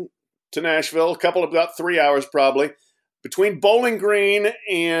Lexington to Nashville, about 3 hours probably. Between Bowling Green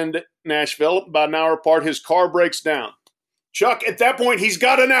and Nashville, about an hour apart, his car breaks down. Chuck, at that point, he's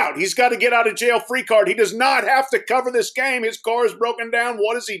got an out. He's got to get out of jail free card. He does not have to cover this game. His car is broken down.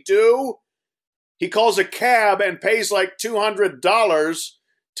 What does he do? He calls a cab and pays like $200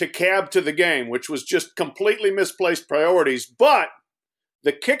 to cab to the game, which was just completely misplaced priorities. But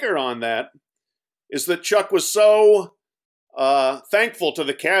the kicker on that is that Chuck was so thankful to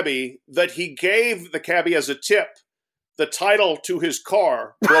the cabbie that he gave the cabbie as a tip the title to his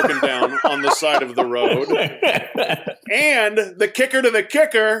car broken down on the side of the road. And the kicker to the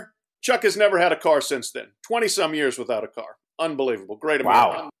kicker, Chuck has never had a car since then. 20-some years without a car. Unbelievable. Great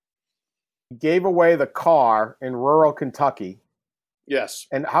American. Wow. He gave away the car in rural Kentucky. Yes.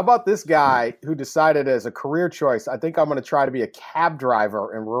 And how about this guy who decided as a career choice, I think I'm going to try to be a cab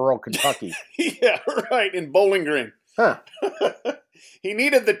driver in rural Kentucky. Yeah, right, in Bowling Green. Huh. He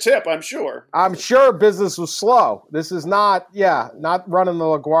needed the tip, I'm sure. I'm sure business was slow. This is not running the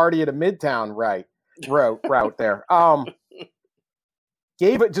LaGuardia to Midtown route there.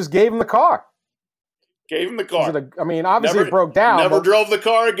 Gave him the car. Gave him the car. Obviously it broke down. Never drove the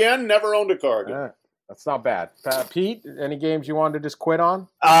car again, never owned a car again. That's not bad. Pete, any games you wanted to just quit on?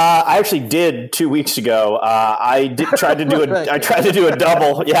 I actually did 2 weeks ago. I tried to do a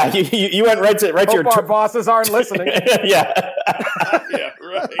double. Yeah, you went right to your. Our bosses aren't listening. Yeah. Yeah,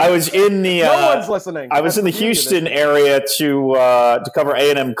 right. I was in the. No one's listening. I was in the Houston area to cover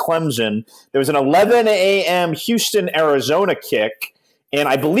A&M Clemson. There was an 11 a.m. Houston Arizona kick. And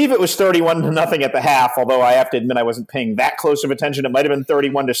I believe it was 31-0 at the half, although I have to admit I wasn't paying that close of attention. It might have been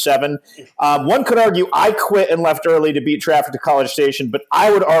 31-7. One could argue I quit and left early to beat traffic to College Station, but I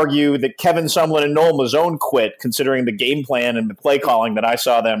would argue that Kevin Sumlin and Noel Mazzone quit, considering the game plan and the play calling that I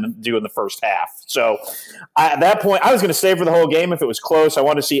saw them do in the first half. So at that point, I was going to stay for the whole game if it was close. I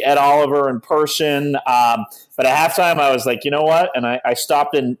wanted to see Ed Oliver in person. But at halftime, I was like, you know what? And I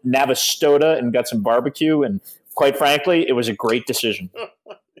stopped in Navastota and got some barbecue, and quite frankly, it was a great decision.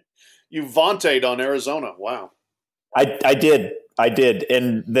 You vaunted on Arizona. Wow. I did.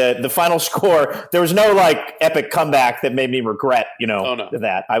 And the final score, there was no epic comeback that made me regret,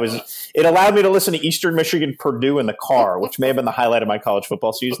 that. It allowed me to listen to Eastern Michigan Purdue in the car, which may have been the highlight of my college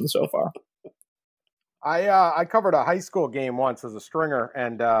football season so far. I covered a high school game once as a stringer,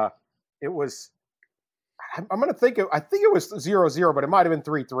 and it was I think it was 0-0, but it might have been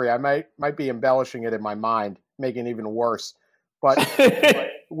 3-3. I might be embellishing it in my mind, making it even worse. But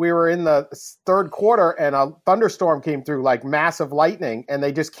we were in the third quarter, and a thunderstorm came through, like massive lightning, and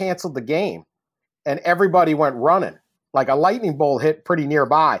they just canceled the game. And everybody went running. Like a lightning bolt hit pretty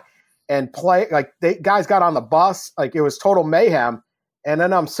nearby. And guys got on the bus. Like it was total mayhem. And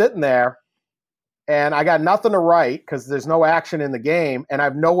then I'm sitting there, and I got nothing to write because there's no action in the game, and I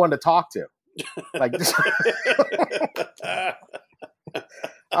have no one to talk to. Like,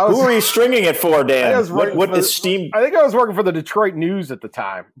 who were you stringing it for, Dan? I think I was working for the Detroit News at the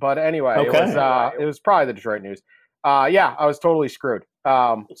time, but anyway, okay. It was probably the Detroit News. I was totally screwed.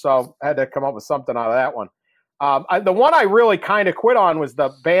 So I had to come up with something out of that one. The one I really kind of quit on was the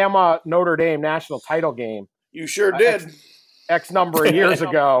Bama Notre Dame national title game. You sure did. X number of years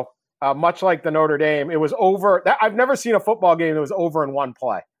ago. Much like the Notre Dame, it was over. I've never seen a football game that was over in one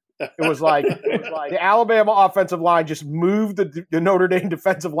play. It was like the Alabama offensive line just moved the Notre Dame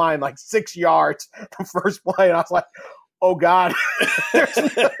defensive line like 6 yards the first play, and I was like, "Oh God,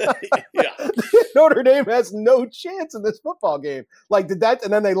 Notre Dame has no chance in this football game." Like did that,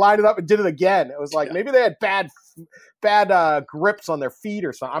 and then they lined it up and did it again. It was like maybe they had bad grips on their feet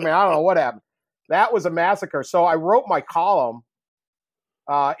or something. I mean, I don't know what happened. That was a massacre. So I wrote my column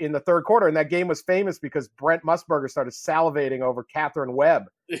in the third quarter, and that game was famous because Brent Musburger started salivating over Catherine Webb.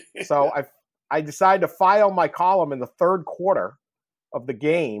 So I decided to file my column in the third quarter of the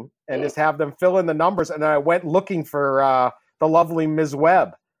game and just have them fill in the numbers. And then I went looking for the lovely Ms.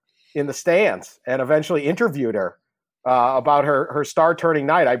 Webb in the stands and eventually interviewed her about her star-turning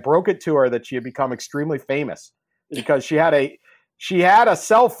night. I broke it to her that she had become extremely famous because she had a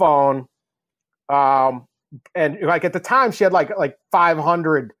cell phone. And like at the time she had like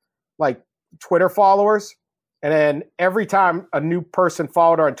 500 like Twitter followers. And then every time a new person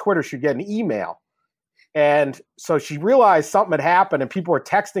followed her on Twitter, she'd get an email. And so she realized something had happened and people were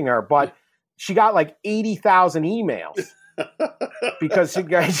texting her, but she got like 80,000 emails because she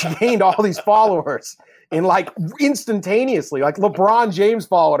gained all these followers in like instantaneously. Like LeBron James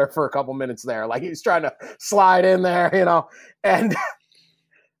followed her for a couple minutes there. Like he was trying to slide in there, and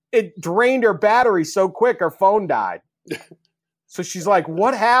it drained her battery so quick her phone died. So she's like,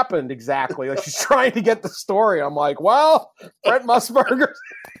 what happened exactly? Like she's trying to get the story. I'm like, well, Brent Musburger.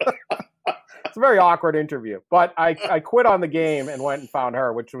 It's a very awkward interview, but I quit on the game and went and found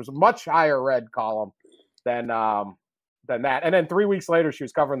her, which was a much higher read column than that. And then 3 weeks later, she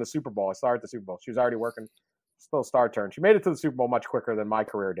was covering the Super Bowl. I saw her at the Super Bowl. She was already working, still star turn. She made it to the Super Bowl much quicker than my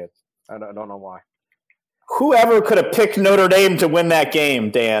career did. I don't know why. Whoever could have picked Notre Dame to win that game,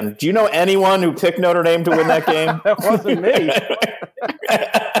 Dan? Do you know anyone who picked Notre Dame to win that game? That wasn't me.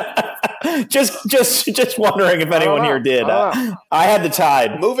 just wondering if anyone here did. I had the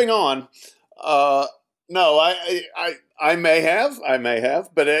Tide. Moving on. No, I may have,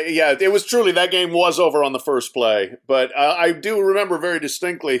 but yeah, it was truly, that game was over on the first play. But I do remember very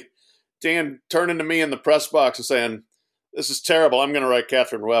distinctly Dan turning to me in the press box and saying, "This is terrible. I'm going to write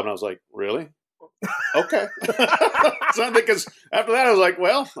Catherine Webb." And I was like, "Really? Okay." So because after that, I was like,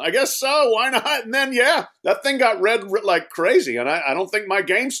 "Well, I guess so. Why not?" And then, yeah, that thing got read like crazy. And I don't think my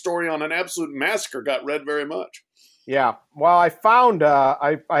game story on an absolute massacre got read very much. Yeah. Well, I found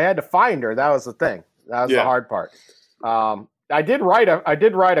I had to find her. That was the thing. That was the hard part. I did write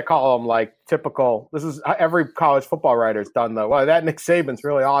a column like typical. This is every college football writer's done though. Well, that Nick Saban's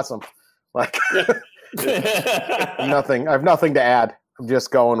really awesome. Like nothing. I have nothing to add. I'm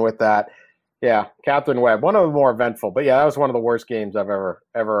just going with that. Yeah, Catherine Webb, one of the more eventful. But yeah, that was one of the worst games I've ever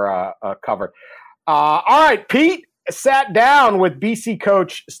covered. All right, Pete sat down with BC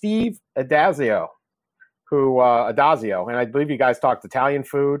coach Steve Addazio. And I believe you guys talked Italian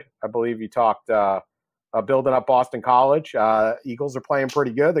food. I believe you talked building up Boston College. Eagles are playing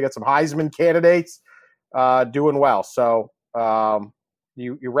pretty good. They got some Heisman candidates doing well. So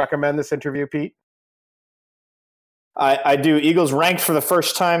you recommend this interview, Pete? I do. Eagles ranked for the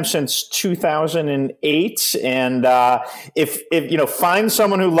first time since 2008. And if find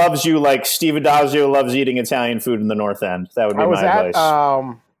someone who loves you like Steve Addazio loves eating Italian food in the North End. That would be my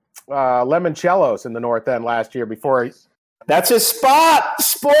advice. Lemoncello's in the North End last year before that's his spot.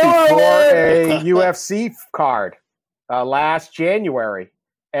 Spoiler! For a UFC card last January,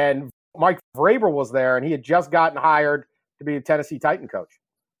 and Mike Vrabel was there, and he had just gotten hired to be a Tennessee Titan coach.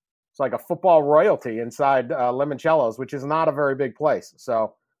 It's like a football royalty inside Lemoncello's, which is not a very big place.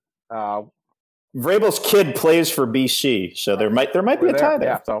 So Vrabel's kid plays for BC, so there might be a tie there.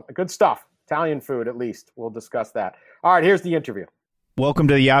 Yeah, so good stuff. Italian food, at least. We'll discuss that. All right, here's the interview. Welcome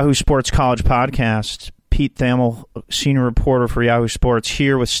to the Yahoo Sports College Podcast. Pete Thamel, senior reporter for Yahoo Sports,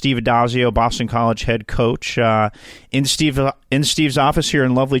 here with Steve Addazio, Boston College head coach, in Steve's office here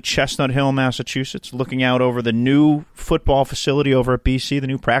in lovely Chestnut Hill, Massachusetts, looking out over the new football facility over at BC, the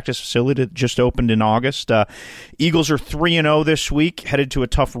new practice facility that just opened in August. Eagles are 3-0 this week, headed to a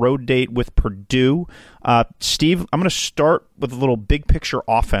tough road date with Purdue. Steve, I'm going to start with a little big picture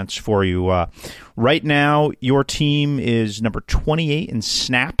offense for you. Right now, your team is number 28 in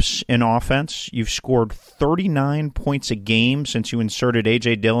snaps in offense. You've scored 39 points a game since you inserted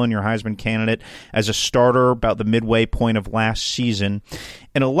A.J. Dillon, your Heisman candidate, as a starter about the midway point of last season.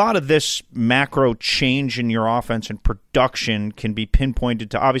 And a lot of this macro change in your offense and production can be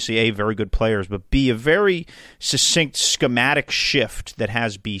pinpointed to, obviously, A, very good players, but B, a very succinct schematic shift that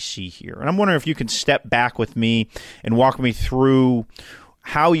has BC here. And I'm wondering if you can step back with me and walk me through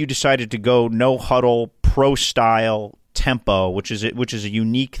how you decided to go no huddle, pro style tempo, which is a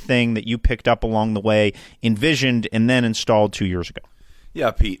unique thing that you picked up along the way, envisioned, and then installed 2 years ago. Yeah,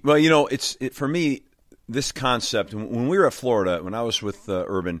 Pete. Well, for me, this concept, when we were at Florida, when I was with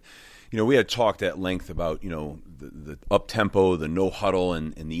Urban, we had talked at length about, the up-tempo, the no-huddle,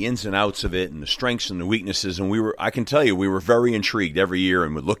 and the ins and outs of it, and the strengths and the weaknesses. And I can tell you, we were very intrigued every year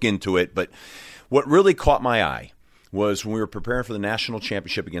and would look into it. But what really caught my eye was when we were preparing for the national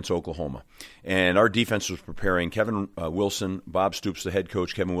championship against Oklahoma. And our defense was preparing. Kevin Wilson, Bob Stoops, the head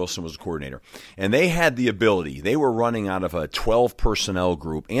coach, Kevin Wilson was the coordinator. And they had the ability. They were running out of a 12 personnel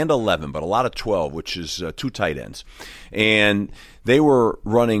group and 11, but a lot of 12, which is 2 tight ends. And they were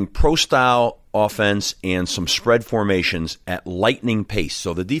running pro-style offense and some spread formations at lightning pace.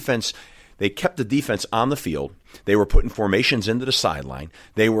 So the defense, they kept the defense on the field. They were putting formations into the sideline.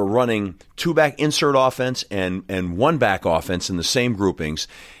 They were running 2-back insert offense and 1-back offense in the same groupings.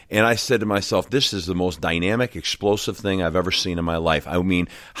 And I said to myself, this is the most dynamic, explosive thing I've ever seen in my life. I mean,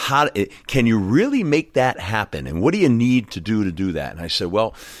 can you really make that happen? And what do you need to do that? And I said,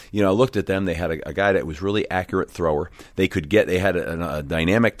 well, I looked at them. They had a guy that was really accurate thrower. They had a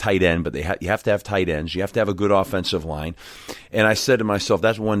dynamic tight end, but you have to have tight ends. You have to have a good offensive line. And I said to myself,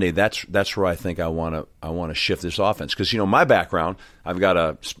 that's where I think I want to shift this offense. Because, my background, I've got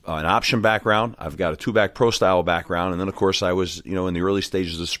an option background. I've got a 2-back pro style background. And then, of course, I was, in the early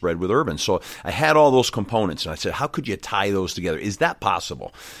stages of spread with Urban. So I had all those components. And I said, how could you tie those together? Is that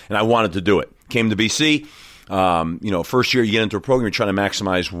possible? And I wanted to do it. Came to BC. First year you get into a program, you're trying to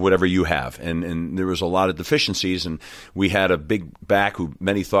maximize whatever you have. And there was a lot of deficiencies. And we had a big back who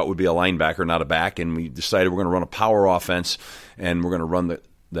many thought would be a linebacker, not a back. And we decided we're going to run a power offense and we're going to run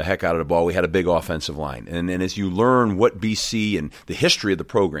the heck out of the ball. We had a big offensive line. And as you learn what BC and the history of the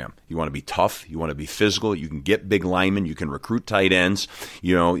program, you want to be tough, you want to be physical, you can get big linemen, you can recruit tight ends.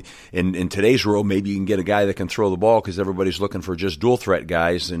 In today's world, maybe you can get a guy that can throw the ball because everybody's looking for just dual threat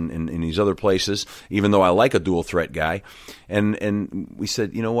guys in these other places, even though I like a dual threat guy. And we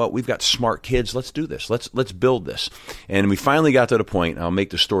said, you know what, we've got smart kids, let's do this. Let's build this. And we finally got to the point, I'll make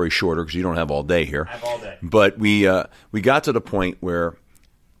the story shorter because you don't have all day here. I have all day. But we got to the point where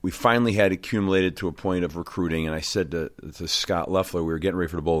we finally had accumulated to a point of recruiting, and I said to Scott Loeffler, we were getting ready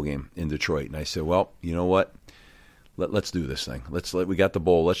for the bowl game in Detroit, and I said, well, you know what? Let's do this thing. We got the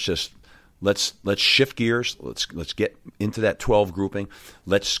bowl. Let's shift gears. Let's get into that 12 grouping.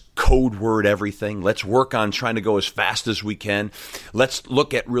 Let's code word everything. Let's work on trying to go as fast as we can. Let's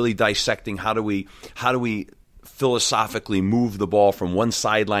look at really dissecting how do we philosophically move the ball from one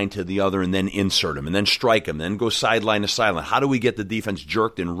sideline to the other and then insert them and then strike them, then go sideline to sideline. How do we get the defense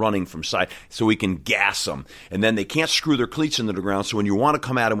jerked and running from side so we can gas them? And then they can't screw their cleats into the ground, so when you want to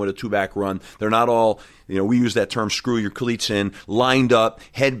come at them with a 2-back run, they're not all, we use that term, screw your cleats in, lined up,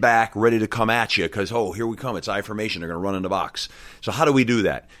 head back, ready to come at you because, here we come, it's I formation, they're going to run in the box. So how do we do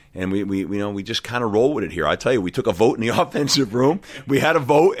that? And we just kind of roll with it here. I tell you, we took a vote in the offensive room. We had a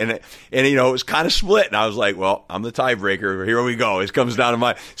vote, and it was kind of split. And I was like, well, I'm the tiebreaker. Here we go. It comes down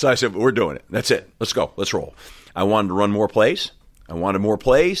to so I said, we're doing it. That's it. Let's go. Let's roll. I wanted to run more plays. I wanted more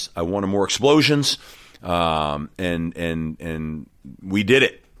plays. I wanted more explosions. And we did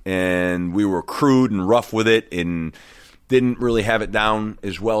it. And we were crude and rough with it and didn't really have it down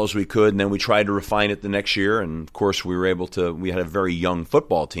as well as we could, and then we tried to refine it the next year, and of course we had a very young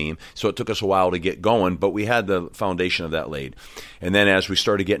football team, so it took us a while to get going, but we had the foundation of that laid. And then as we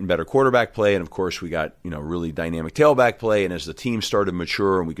started getting better quarterback play, and of course we got really dynamic tailback play, and as the team started to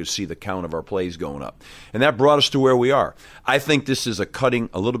mature and we could see the count of our plays going up, and that brought us to where we are. I think this is a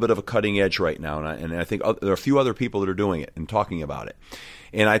little bit of a cutting edge right now, and I think there are a few other people that are doing it and talking about it.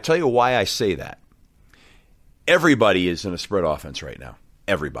 And I tell you why I say that. Everybody is in a spread offense right now.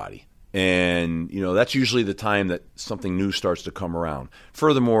 Everybody. And, that's usually the time that something new starts to come around.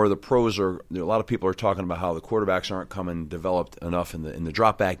 Furthermore, the pros a lot of people are talking about how the quarterbacks aren't coming developed enough in the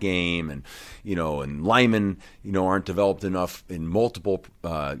drop back game, and, and linemen, aren't developed enough in multiple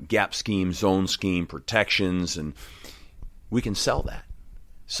gap schemes, zone scheme, protections, and we can sell that.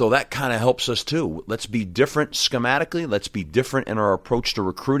 So that kind of helps us too. Let's be different schematically. Let's be different in our approach to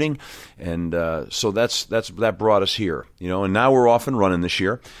recruiting, and so that brought us here. And now we're off and running this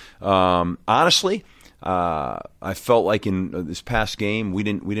year. Honestly, I felt like in this past game we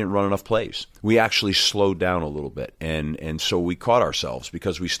didn't run enough plays. We actually slowed down a little bit, and so we caught ourselves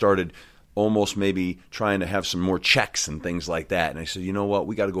because we started almost maybe trying to have some more checks and things like that. And I said, you know what,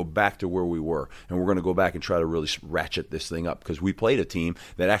 we got to go back to where we were, and we're going to go back and try to really ratchet this thing up because we played a team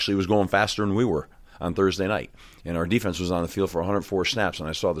that actually was going faster than we were on Thursday night. And our defense was on the field for 104 snaps, and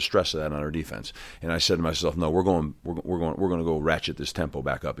I saw the stress of that on our defense. And I said to myself, no, we're going to go ratchet this tempo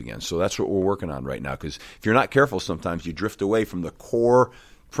back up again. So that's what we're working on right now, because if you're not careful, sometimes you drift away from the core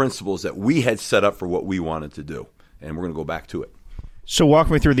principles that we had set up for what we wanted to do, and we're going to go back to it. So walk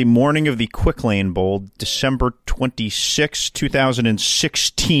me through the morning of the Quick Lane Bowl, December 26,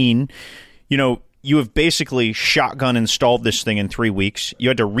 2016. You have basically shotgun installed this thing in 3 weeks. You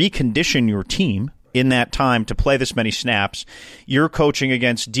had to recondition your team in that time to play this many snaps. You're coaching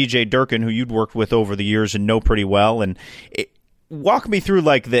against DJ Durkin, who you'd worked with over the years and know pretty well. And walk me through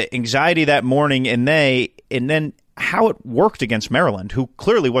the anxiety that morning and then how it worked against Maryland, who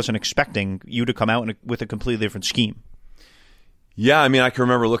clearly wasn't expecting you to come out with a completely different scheme. Yeah, I mean, I can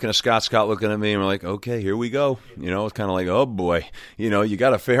remember looking at Scott looking at me, and we're like, okay, here we go. It's kind of like, oh, boy. You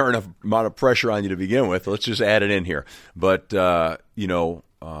got a fair enough amount of pressure on you to begin with. Let's just add it in here. But, there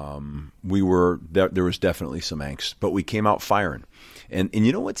was definitely some angst. But we came out firing. And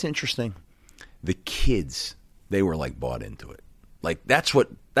you know what's interesting? The kids, they were, like, bought into it. Like, that's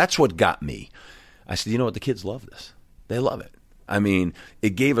what got me. I said, you know what? The kids love this. They love it. I mean,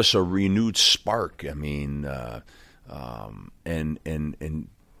 it gave us a renewed spark. I mean, and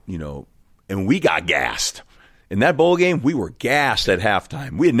we got gassed. In that bowl game, we were gassed at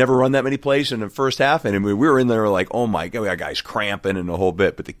halftime. We had never run that many plays in the first half, and we were in there like, oh, my God, we got guys cramping and the whole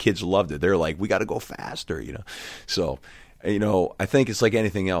bit. But the kids loved it. They're like, we got to go faster, So, I think it's like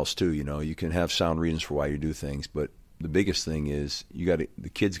anything else, too. You can have sound reasons for why you do things, but the biggest thing is the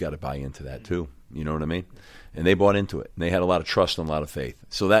kids got to buy into that, too. You know what I mean? And they bought into it. And they had a lot of trust and a lot of faith.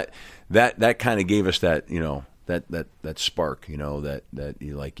 So that kind of gave us that, that spark, that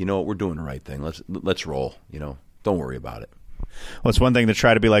you're like, what, we're doing the right thing. Let's roll, Don't worry about it. Well, it's one thing to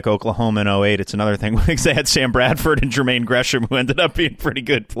try to be like Oklahoma in 2008. It's another thing because they had Sam Bradford and Jermaine Gresham, who ended up being pretty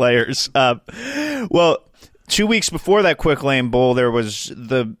good players. 2 weeks before that Quick Lane Bowl, there was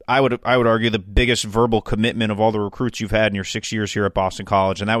I would argue the biggest verbal commitment of all the recruits you've had in your 6 years here at Boston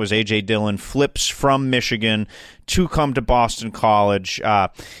College, and that was A.J. Dillon, flips from Michigan to come to Boston College.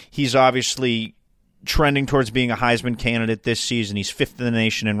 He's obviously trending towards being a Heisman candidate this season. He's fifth in the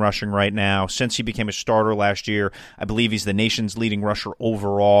nation in rushing right now. Since he became a starter last year, I believe he's the nation's leading rusher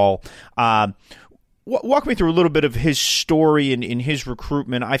overall. Walk me through a little bit of his story in his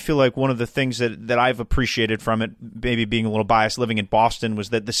recruitment. I feel like one of the things that I've appreciated from it, maybe being a little biased living in Boston, was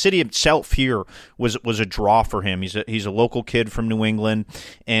that the city itself here was a draw for him. He's a local kid from New England,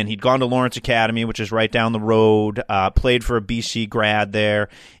 and he'd gone to Lawrence Academy, which is right down the road, played for a BC grad there,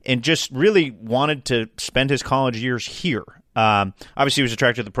 and just really wanted to spend his college years here. Obviously, he was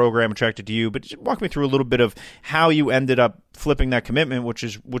attracted to the program, attracted to you, but just walk me through a little bit of how you ended up flipping that commitment, which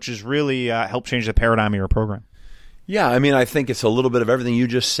is really helped change the paradigm of your program. Yeah, I mean, I think it's a little bit of everything you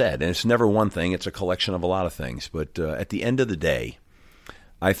just said, and it's never one thing. It's a collection of a lot of things. But at the end of the day,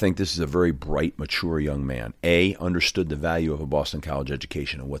 I think this is a very bright, mature young man. A, understood the value of a Boston College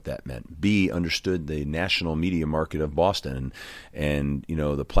education and what that meant. B, understood the national media market of Boston and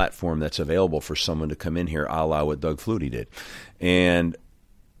the platform that's available for someone to come in here, a la what Doug Flutie did. And,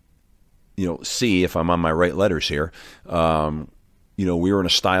 C, if I'm on my right letters here, we were in a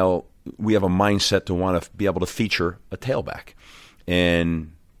style, we have a mindset to want to be able to feature a tailback.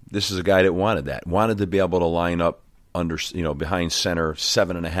 And this is a guy that wanted to be able to line up under, behind center,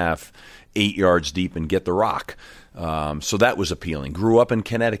 7.5, 8 yards deep and get the rock. So that was appealing. Grew up in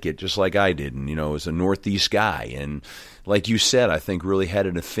Connecticut just like I did, and, was a Northeast guy. And like you said, I think really had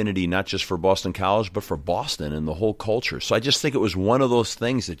an affinity not just for Boston College, but for Boston and the whole culture. So I just think it was one of those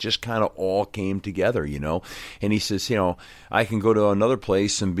things that just kind of all came together, And he says, I can go to another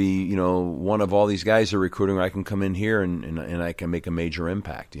place and be, one of all these guys that are recruiting, or I can come in here and I can make a major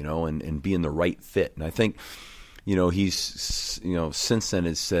impact, and be in the right fit. And I think, he's, since then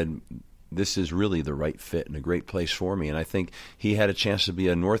has said, this is really the right fit and a great place for me. And I think he had a chance to be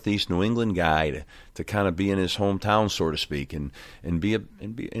a Northeast New England guy to kind of be in his hometown, so to speak, and be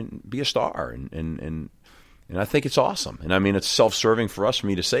a star. And I think it's awesome. And I mean, it's self-serving for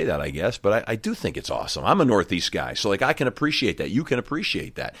me to say that, I guess, but I do think it's awesome. I'm a Northeast guy, so like I can appreciate that. You can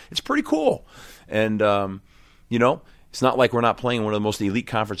appreciate that. It's pretty cool. And it's not like we're not playing one of the most elite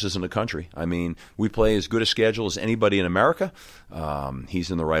conferences in the country. I mean, we play as good a schedule as anybody in America. He's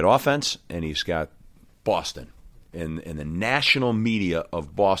in the right offense, and he's got Boston and the national media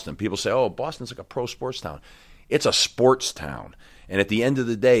of Boston. People say, oh, Boston's like a pro sports town. It's a sports town. And at the end of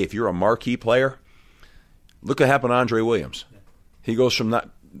the day, if you're a marquee player, look what happened to Andre Williams. He goes from not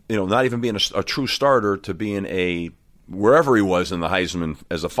even being a true starter to being wherever he was in the Heisman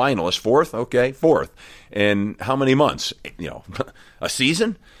as a finalist, fourth. And how many months? A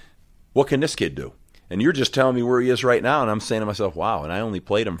season? What can this kid do? And you're just telling me where he is right now, and I'm saying to myself, wow, and I only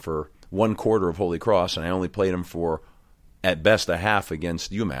played him for 1/4 of Holy Cross, and I only played him for, at best, a half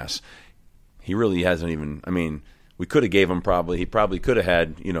against UMass. He really hasn't even, we could have gave him he probably could have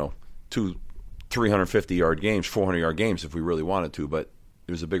had, 2 350-yard games, 400-yard games if we really wanted to, but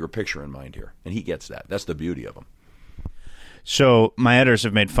there's a bigger picture in mind here, and he gets that. That's the beauty of him. So my editors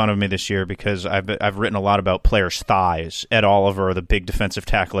have made fun of me this year because I've written a lot about players' thighs. Ed Oliver, the big defensive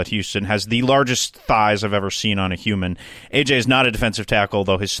tackle at Houston, has the largest thighs I've ever seen on a human. AJ is not a defensive tackle,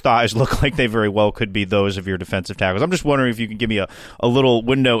 though his thighs look like they very well could be those of your defensive tackles. I'm just wondering if you can give me a little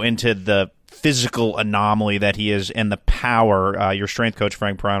window into the physical anomaly that he is and the power. Your strength coach,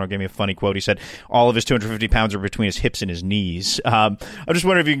 Frank Pirano, gave me a funny quote. He said all of his 250 pounds are between his hips and his knees. I'm just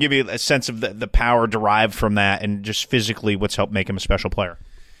wondering if you can give me a sense of the power derived from that and just physically what's helped make him a special player.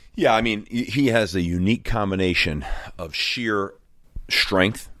 Yeah, I mean, he has a unique combination of sheer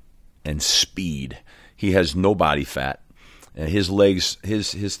strength and speed. He has no body fat. And his legs,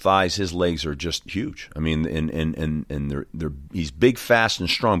 his thighs, his legs are just huge. I mean, and they're he's big, fast, and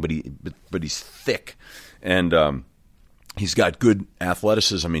strong, but he's thick, and he's got good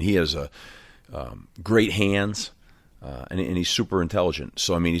athleticism. I mean, he has great hands, and he's super intelligent.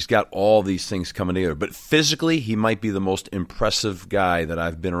 So I mean, he's got all these things coming together. But physically, he might be the most impressive guy that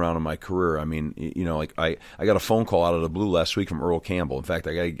I've been around in my career. I mean, you know, like I got a phone call out of the blue last week from Earl Campbell. In fact,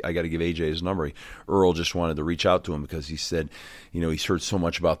 I got to give AJ his number. Earl just wanted to reach out to him because he said, you know, he's heard so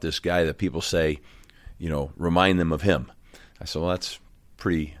much about this guy that people say, you know, remind them of him. I said, well, that's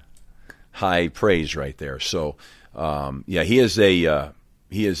pretty high praise right there. So, yeah, he is a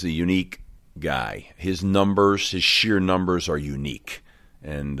unique guy. His numbers, his sheer numbers are unique.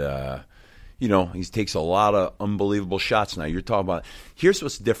 And, you know, he takes a lot of unbelievable shots now. You're talking about, here's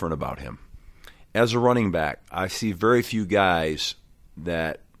what's different about him. As a running back, I see very few guys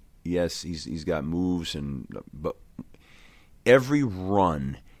that, yes, he's got moves, but every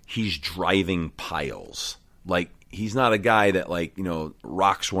run he's driving piles. Like, he's not a guy that, like, you know,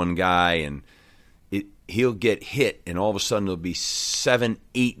 rocks one guy and he'll get hit, and all of a sudden there'll be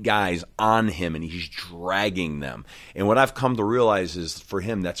 7-8 guys on him, and he's dragging them. And what I've come to realize is for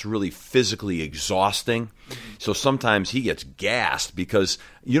him, that's really physically exhausting. So sometimes he gets gassed because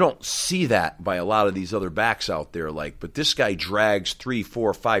you don't see that by a lot of these other backs out there. Like, but this guy drags 3,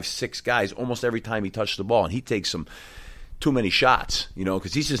 4, 5, 6 guys almost every time he touches the ball, and he takes some too many shots, you know,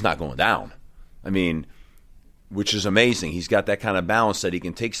 because he's just not going down. I mean, which is amazing. He's got that kind of balance that he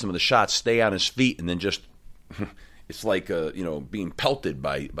can take some of the shots, stay on his feet, and then just it's like you know, being pelted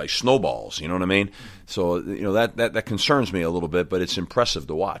by snowballs. You know what I mean? So you know that concerns me a little bit, but it's impressive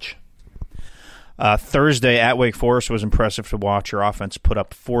to watch. Thursday at Wake Forest was impressive to watch. Your offense put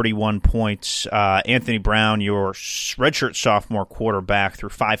up 41 points. Anthony Brown, your redshirt sophomore quarterback, threw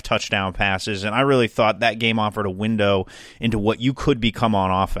 5 touchdown passes, and I really thought that game offered a window into what you could become on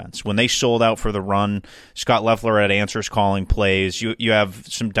offense. When they sold out for the run, Scott Loeffler had answers calling plays. You have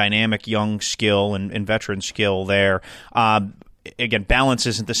some dynamic young skill and veteran skill there. Again, balance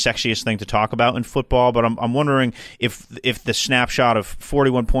isn't the sexiest thing to talk about in football, but I'm wondering if the snapshot of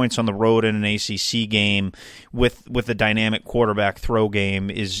 41 points on the road in an ACC game with a dynamic quarterback throw game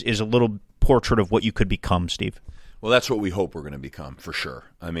is a little portrait of what you could become, Steve. Well, that's what we hope we're going to become, for sure.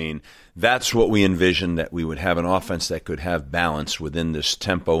 I mean, that's what we envisioned, that we would have an offense that could have balance within this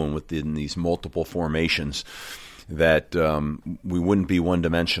tempo and within these multiple formations, that we wouldn't be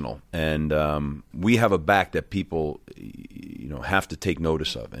one-dimensional. And we have a back that people, you know, have to take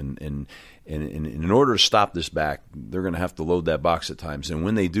notice of. And in order to stop this back, they're going to have to load that box at times. And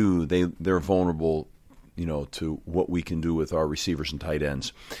when they do, they're vulnerable, you know, to what we can do with our receivers and tight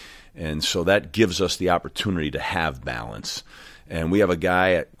ends. And so that gives us the opportunity to have balance. And we have a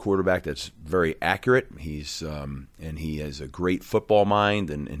guy at quarterback that's very accurate. He's and he has a great football mind,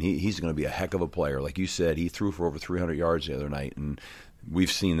 and he's going to be a heck of a player. Like you said, he threw for over 300 yards the other night, and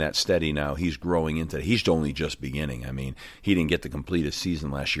we've seen that steady now. He's growing into it. He's only just beginning. I mean, he didn't get to complete his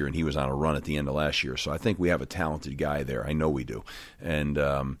season last year, and he was on a run at the end of last year. So I think we have a talented guy there. I know we do. And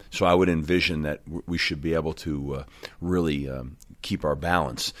so I would envision that we should be able to really keep our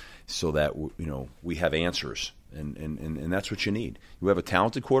balance so that, you know, we have answers. And that's what you need. You have a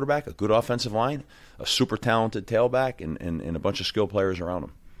talented quarterback, a good offensive line, a super talented tailback, and a bunch of skill players around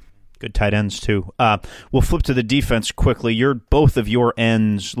him. Good tight ends, too. We'll flip to the defense quickly. Both of your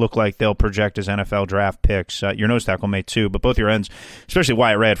ends look like they'll project as NFL draft picks. Your nose tackle may, too, but both your ends, especially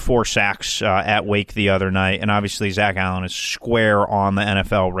Wyatt Ray, had 4 sacks at Wake the other night, and obviously Zach Allen is square on the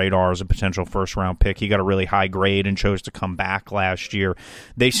NFL radar as a potential first-round pick. He got a really high grade and chose to come back last year.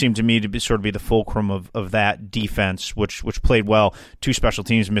 They seem to me to be the fulcrum of that defense, which played well. 2 special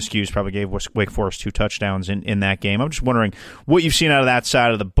teams miscues probably gave Wake Forest 2 touchdowns in that game. I'm just wondering what you've seen out of that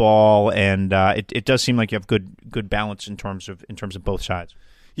side of the ball. And it does seem like you have good balance in terms of both sides.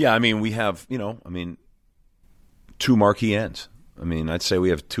 Yeah, I mean, we have 2 marquee ends. I mean, I'd say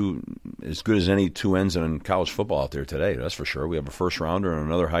we have 2 as good as any 2 ends in college football out there today. That's for sure. We have a first rounder and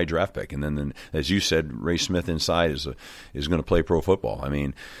another high draft pick, and then as you said, Ray Smith inside is going to play pro football. I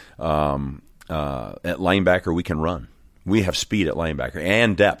mean, at linebacker we can run. We have speed at linebacker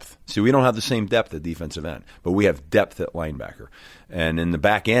and depth. See, we don't have the same depth at defensive end, but we have depth at linebacker. And in the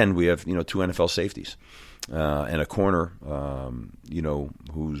back end, we have, 2 NFL safeties and a corner,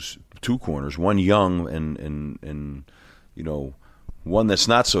 who's 2 corners, one young and one that's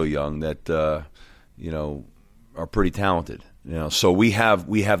not so young that, are pretty talented. So we have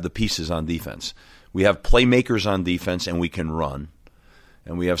the pieces on defense. We have playmakers on defense, and we can run.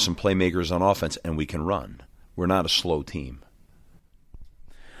 And we have some playmakers on offense, and we can run. We're not a slow team.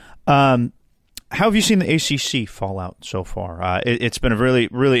 How have you seen the ACC fall out so far? It's been a really,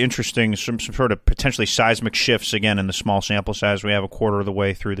 really interesting, some sort of potentially seismic shifts again in the small sample size. We have a quarter of the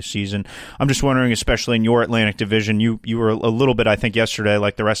way through the season. I'm just wondering, especially in your Atlantic Division, you were a little bit, I think, yesterday,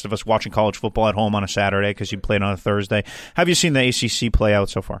 like the rest of us, watching college football at home on a Saturday because you played on a Thursday. How have you seen the ACC play out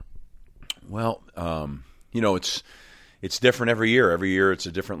so far? Well, it's different every year. Every year it's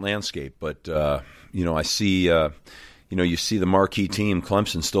a different landscape. But, I see, you see the marquee team,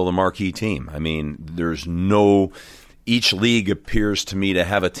 Clemson, still the marquee team. I mean, each league appears to me to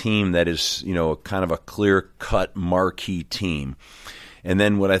have a team that is, kind of a clear-cut marquee team. And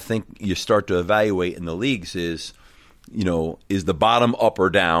then what I think you start to evaluate in the leagues is, is the bottom up or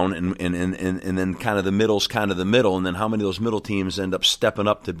down, and then kind of the middle's kind of the middle, and then how many of those middle teams end up stepping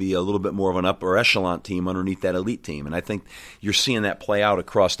up to be a little bit more of an upper echelon team underneath that elite team. And I think you're seeing that play out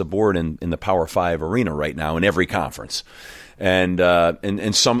across the board in the Power 5 arena right now in every conference. And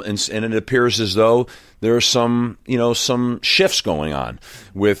it appears as though there are some shifts going on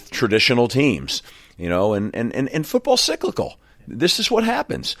with traditional teams, and football's cyclical. This is what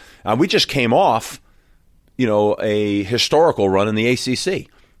happens. We just came off a historical run in the ACC.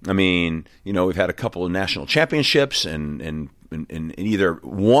 I mean, we've had a couple of national championships and either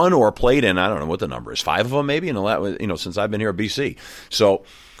won or played in, I don't know what the number is, 5 of them maybe, since I've been here at BC. So,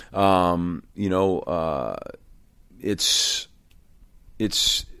 it's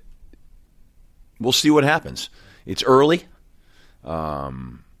we'll see what happens. It's early,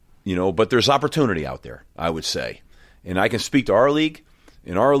 but there's opportunity out there, I would say. And I can speak to our league.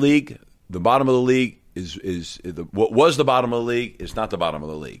 In our league, the bottom of the league what was the bottom of the league is not the bottom of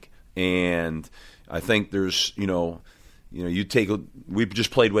the league. And I think there's, we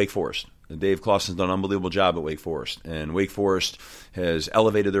just played Wake Forest. And Dave Clawson's done an unbelievable job at Wake Forest. And Wake Forest has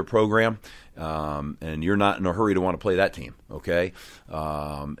elevated their program, and you're not in a hurry to want to play that team, okay?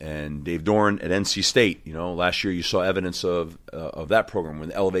 And Dave Doran at NC State, last year you saw evidence of that program, with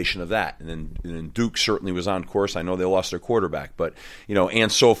the elevation of that. And then Duke certainly was on course. I know they lost their quarterback, but,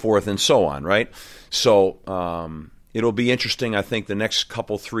 and so forth and so on, right? So it'll be interesting. I think the next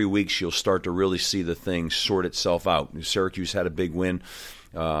 3 weeks you'll start to really see the thing sort itself out. Syracuse had a big win.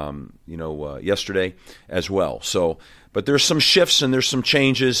 Yesterday as well. So, but there's some shifts and there's some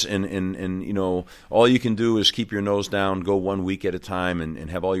changes, and all you can do is keep your nose down, go 1 week at a time, and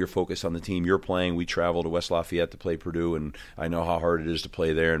have all your focus on the team you're playing. We travel to West Lafayette to play Purdue, and I know how hard it is to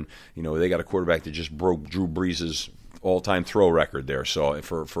play there. And they got a quarterback that just broke Drew Brees' all-time throw record there. So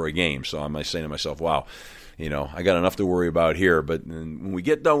for a game, so I'm saying to myself, wow, I got enough to worry about here. But when we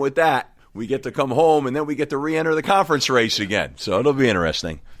get done with that, we get to come home, and then we get to re-enter the conference race again. So it'll be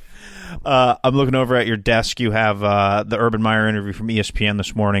interesting. I'm looking over at your desk. You have the Urban Meyer interview from ESPN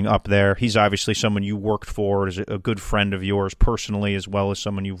this morning up there. He's obviously someone you worked for, is a good friend of yours personally, as well as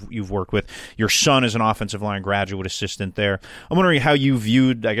someone you've worked with. Your son is an offensive line graduate assistant there. I'm wondering how you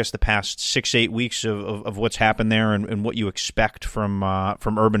viewed, I guess, the past 6-8 weeks of what's happened there, and what you expect from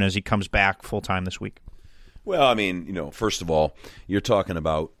Urban as he comes back full-time this week. Well, I mean, first of all, you're talking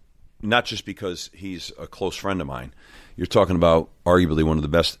about, not just because he's a close friend of mine, you're talking about arguably one of the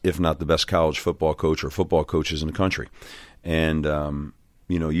best, if not the best, college football coach or football coaches in the country. And,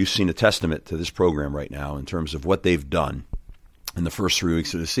 you've seen a testament to this program right now in terms of what they've done in the first 3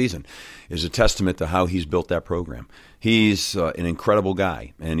 weeks of the season, is a testament to how he's built that program. He's an incredible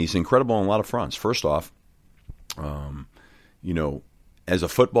guy, and he's incredible on a lot of fronts. First off, as a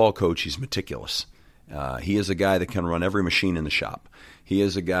football coach, he's meticulous. He is a guy that can run every machine in the shop. He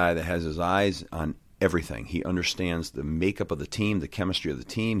is a guy that has his eyes on everything. He understands the makeup of the team, the chemistry of the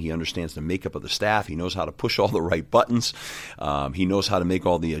team. He understands the makeup of the staff. He knows how to push all the right buttons. He knows how to make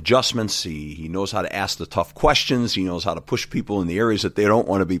all the adjustments. He knows how to ask the tough questions. He knows how to push people in the areas that they don't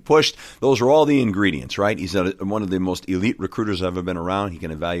want to be pushed. Those are all the ingredients, right? He's one of the most elite recruiters I've ever been around. He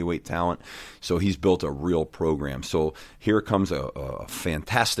can evaluate talent. So he's built a real program. So here comes a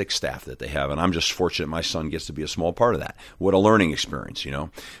fantastic staff that they have, and I'm just fortunate my son gets to be a small part of that. What a learning experience,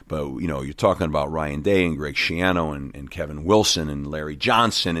 But, you're talking about Ryan Day and Greg Schiano and Kevin Wilson and Larry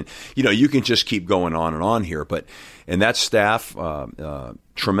Johnson, and you can just keep going on and on here. And that staff,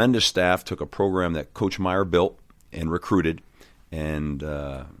 tremendous staff, took a program that Coach Meyer built and recruited, and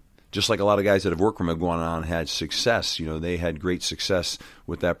just like a lot of guys that have worked for him have gone on and had success. They had great success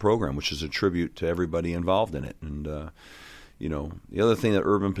with that program, which is a tribute to everybody involved in it. And the other thing that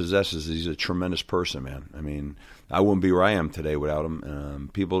Urban possesses is he's a tremendous person, man. I mean, I wouldn't be where I am today without him.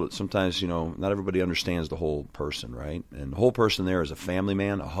 People sometimes, not everybody understands the whole person, right? And the whole person there is a family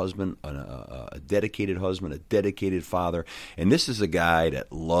man, a husband, a dedicated husband, a dedicated father. And this is a guy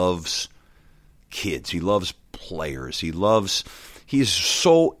that loves kids. He loves players. He's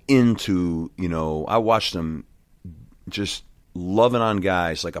so into, I watched him just loving on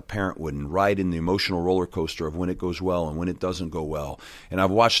guys like a parent would and riding the emotional roller coaster of when it goes well and when it doesn't go well. And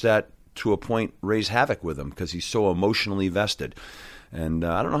I've watched that to a point raise havoc with him because he's so emotionally vested. And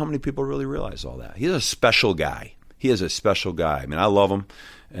I don't know how many people really realize all that. He's a special guy. He is a special guy. I mean, I love him,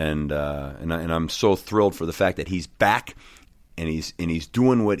 and I'm so thrilled for the fact that he's back and he's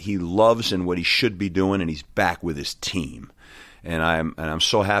doing what he loves and what he should be doing, and he's back with his team. And I'm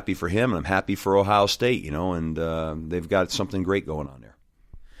so happy for him, and I'm happy for Ohio State, and they've got something great going on there.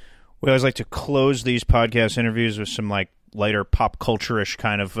 We always like to close these podcast interviews with some lighter pop culture-ish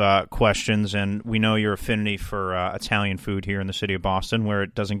kind of questions, and we know your affinity for Italian food here in the city of Boston, where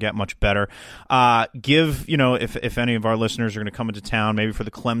it doesn't get much better. If any of our listeners are going to come into town, maybe for the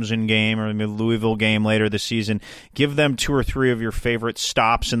Clemson game or the Louisville game later this season, give them 2 or 3 of your favorite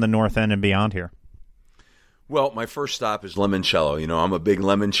stops in the North End and beyond here. Well, my first stop is Limoncello. I'm a big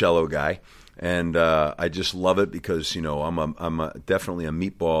Limoncello guy, and I just love it because I'm definitely a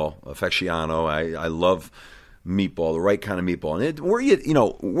meatball aficionado. I love meatball, the right kind of meatball. And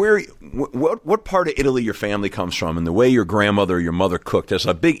what part of Italy your family comes from and the way your grandmother or your mother cooked, there's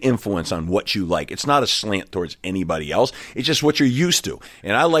a big influence on what you like. It's not a slant towards anybody else. It's just what you're used to.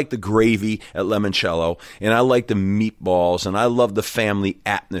 And I like the gravy at Limoncello, and I like the meatballs, and I love the family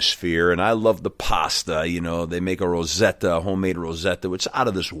atmosphere, and I love the pasta. They make a homemade rosetta, which is out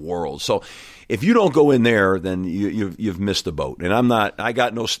of this world. So if you don't go in there, then you've missed the boat. And I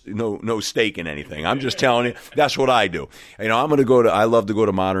got no stake in anything. I'm just telling you, that's what I do. I love to go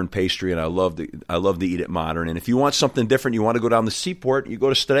to Modern Pastry, and I love to eat at Modern. And if you want something different, you want to go down the Seaport, you go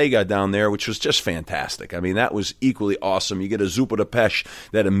to Strega down there, which was just fantastic. I mean, that was equally awesome. You get a zuppa de pesce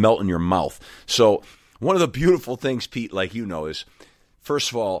that'll melt in your mouth. So one of the beautiful things, Pete, is, first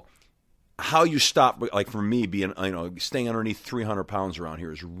of all, how you stop, like for me, being staying underneath 300 pounds around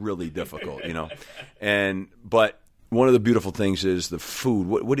here is really difficult, but one of the beautiful things is the food.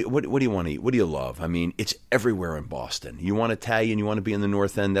 What do you want to eat? What do you love? I mean, it's everywhere in Boston. You want Italian, you want to be in the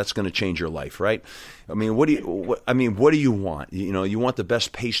North End, that's going to change your life, right? I mean, what do you want? You want the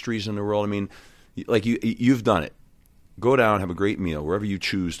best pastries in the world. I mean, like you've done it. Go down, have a great meal wherever you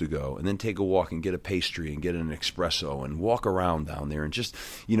choose to go, and then take a walk and get a pastry and get an espresso and walk around down there and just,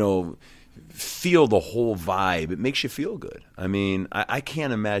 feel the whole vibe. It makes you feel good. I mean, I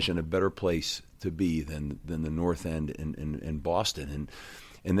can't imagine a better place to be than the North End in Boston.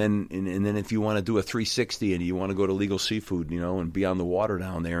 And then if you want to do a 360 and you want to go to Legal Seafood, and be on the water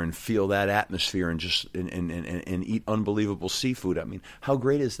down there and feel that atmosphere and just and eat unbelievable seafood. I mean, how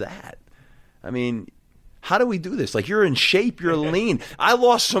great is that? I mean, how do we do this? Like, you're in shape, you're lean. I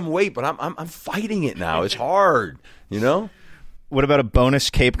lost some weight, but I'm fighting it now. It's hard, What about a bonus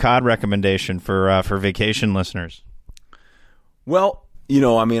Cape Cod recommendation for vacation listeners? Well,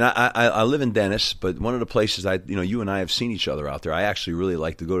 I live in Dennis, but one of the places you and I have seen each other out there. I actually really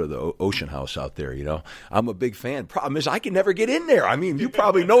like to go to the Ocean House out there. I'm a big fan. Problem is, I can never get in there. I mean, you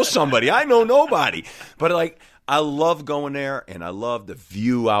probably know somebody. I know nobody, but I love going there, and I love the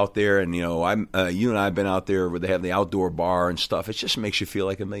view out there. And you and I have been out there where they have the outdoor bar and stuff. It just makes you feel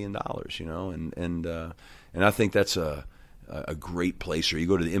like $1 million, and I think that's a great place. Or you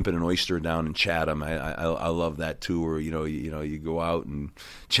go to the Imp and Oyster down in Chatham. I love that too. Where you go out and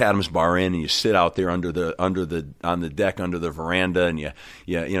Chatham's Bar Inn, and you sit out there on the deck under the veranda, and you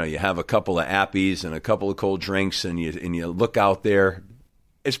have a couple of appies and a couple of cold drinks, and you look out there.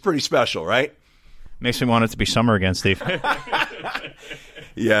 It's pretty special, right? Makes me want it to be summer again, Steve.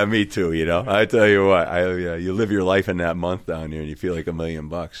 Yeah, me too. I tell you what, you live your life in that month down here, and you feel like $1 million.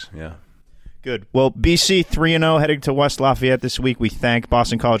 Yeah. Good. Well, BC 3-0 heading to West Lafayette this week. We thank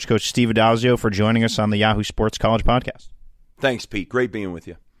Boston College coach Steve Addazio for joining us on the Yahoo Sports College podcast. Thanks, Pete. Great being with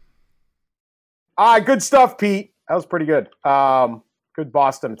you. All right, good stuff, Pete. That was pretty good. Good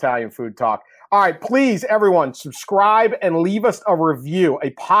Boston Italian food talk. All right, please, everyone, subscribe and leave us a review,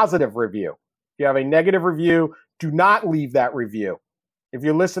 a positive review. If you have a negative review, do not leave that review. If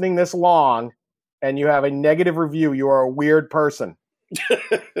you're listening this long and you have a negative review, you are a weird person.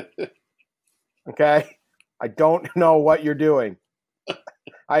 Okay? I don't know what you're doing.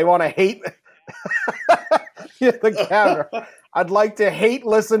 I want to hate. the counter. I'd like to hate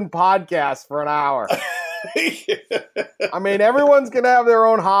listen podcasts for an hour. I mean, everyone's going to have their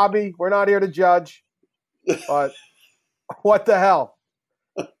own hobby. We're not here to judge. But what the hell?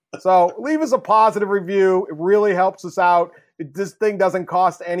 So leave us a positive review. It really helps us out. This thing doesn't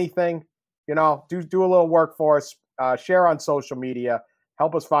cost anything. Do a little work for us. Share on social media.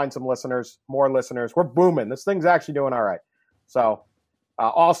 Help us find some listeners, more listeners. We're booming. This thing's actually doing all right. So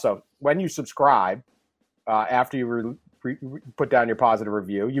also, when you subscribe, after you put down your positive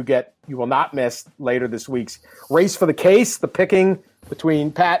review, you will not miss later this week's Race for the Case, the picking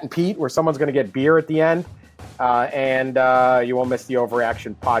between Pat and Pete, where someone's going to get beer at the end. And you won't miss the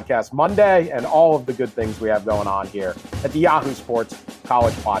Overreaction Podcast Monday and all of the good things we have going on here at the Yahoo Sports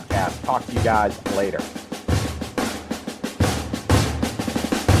College Podcast. Talk to you guys later.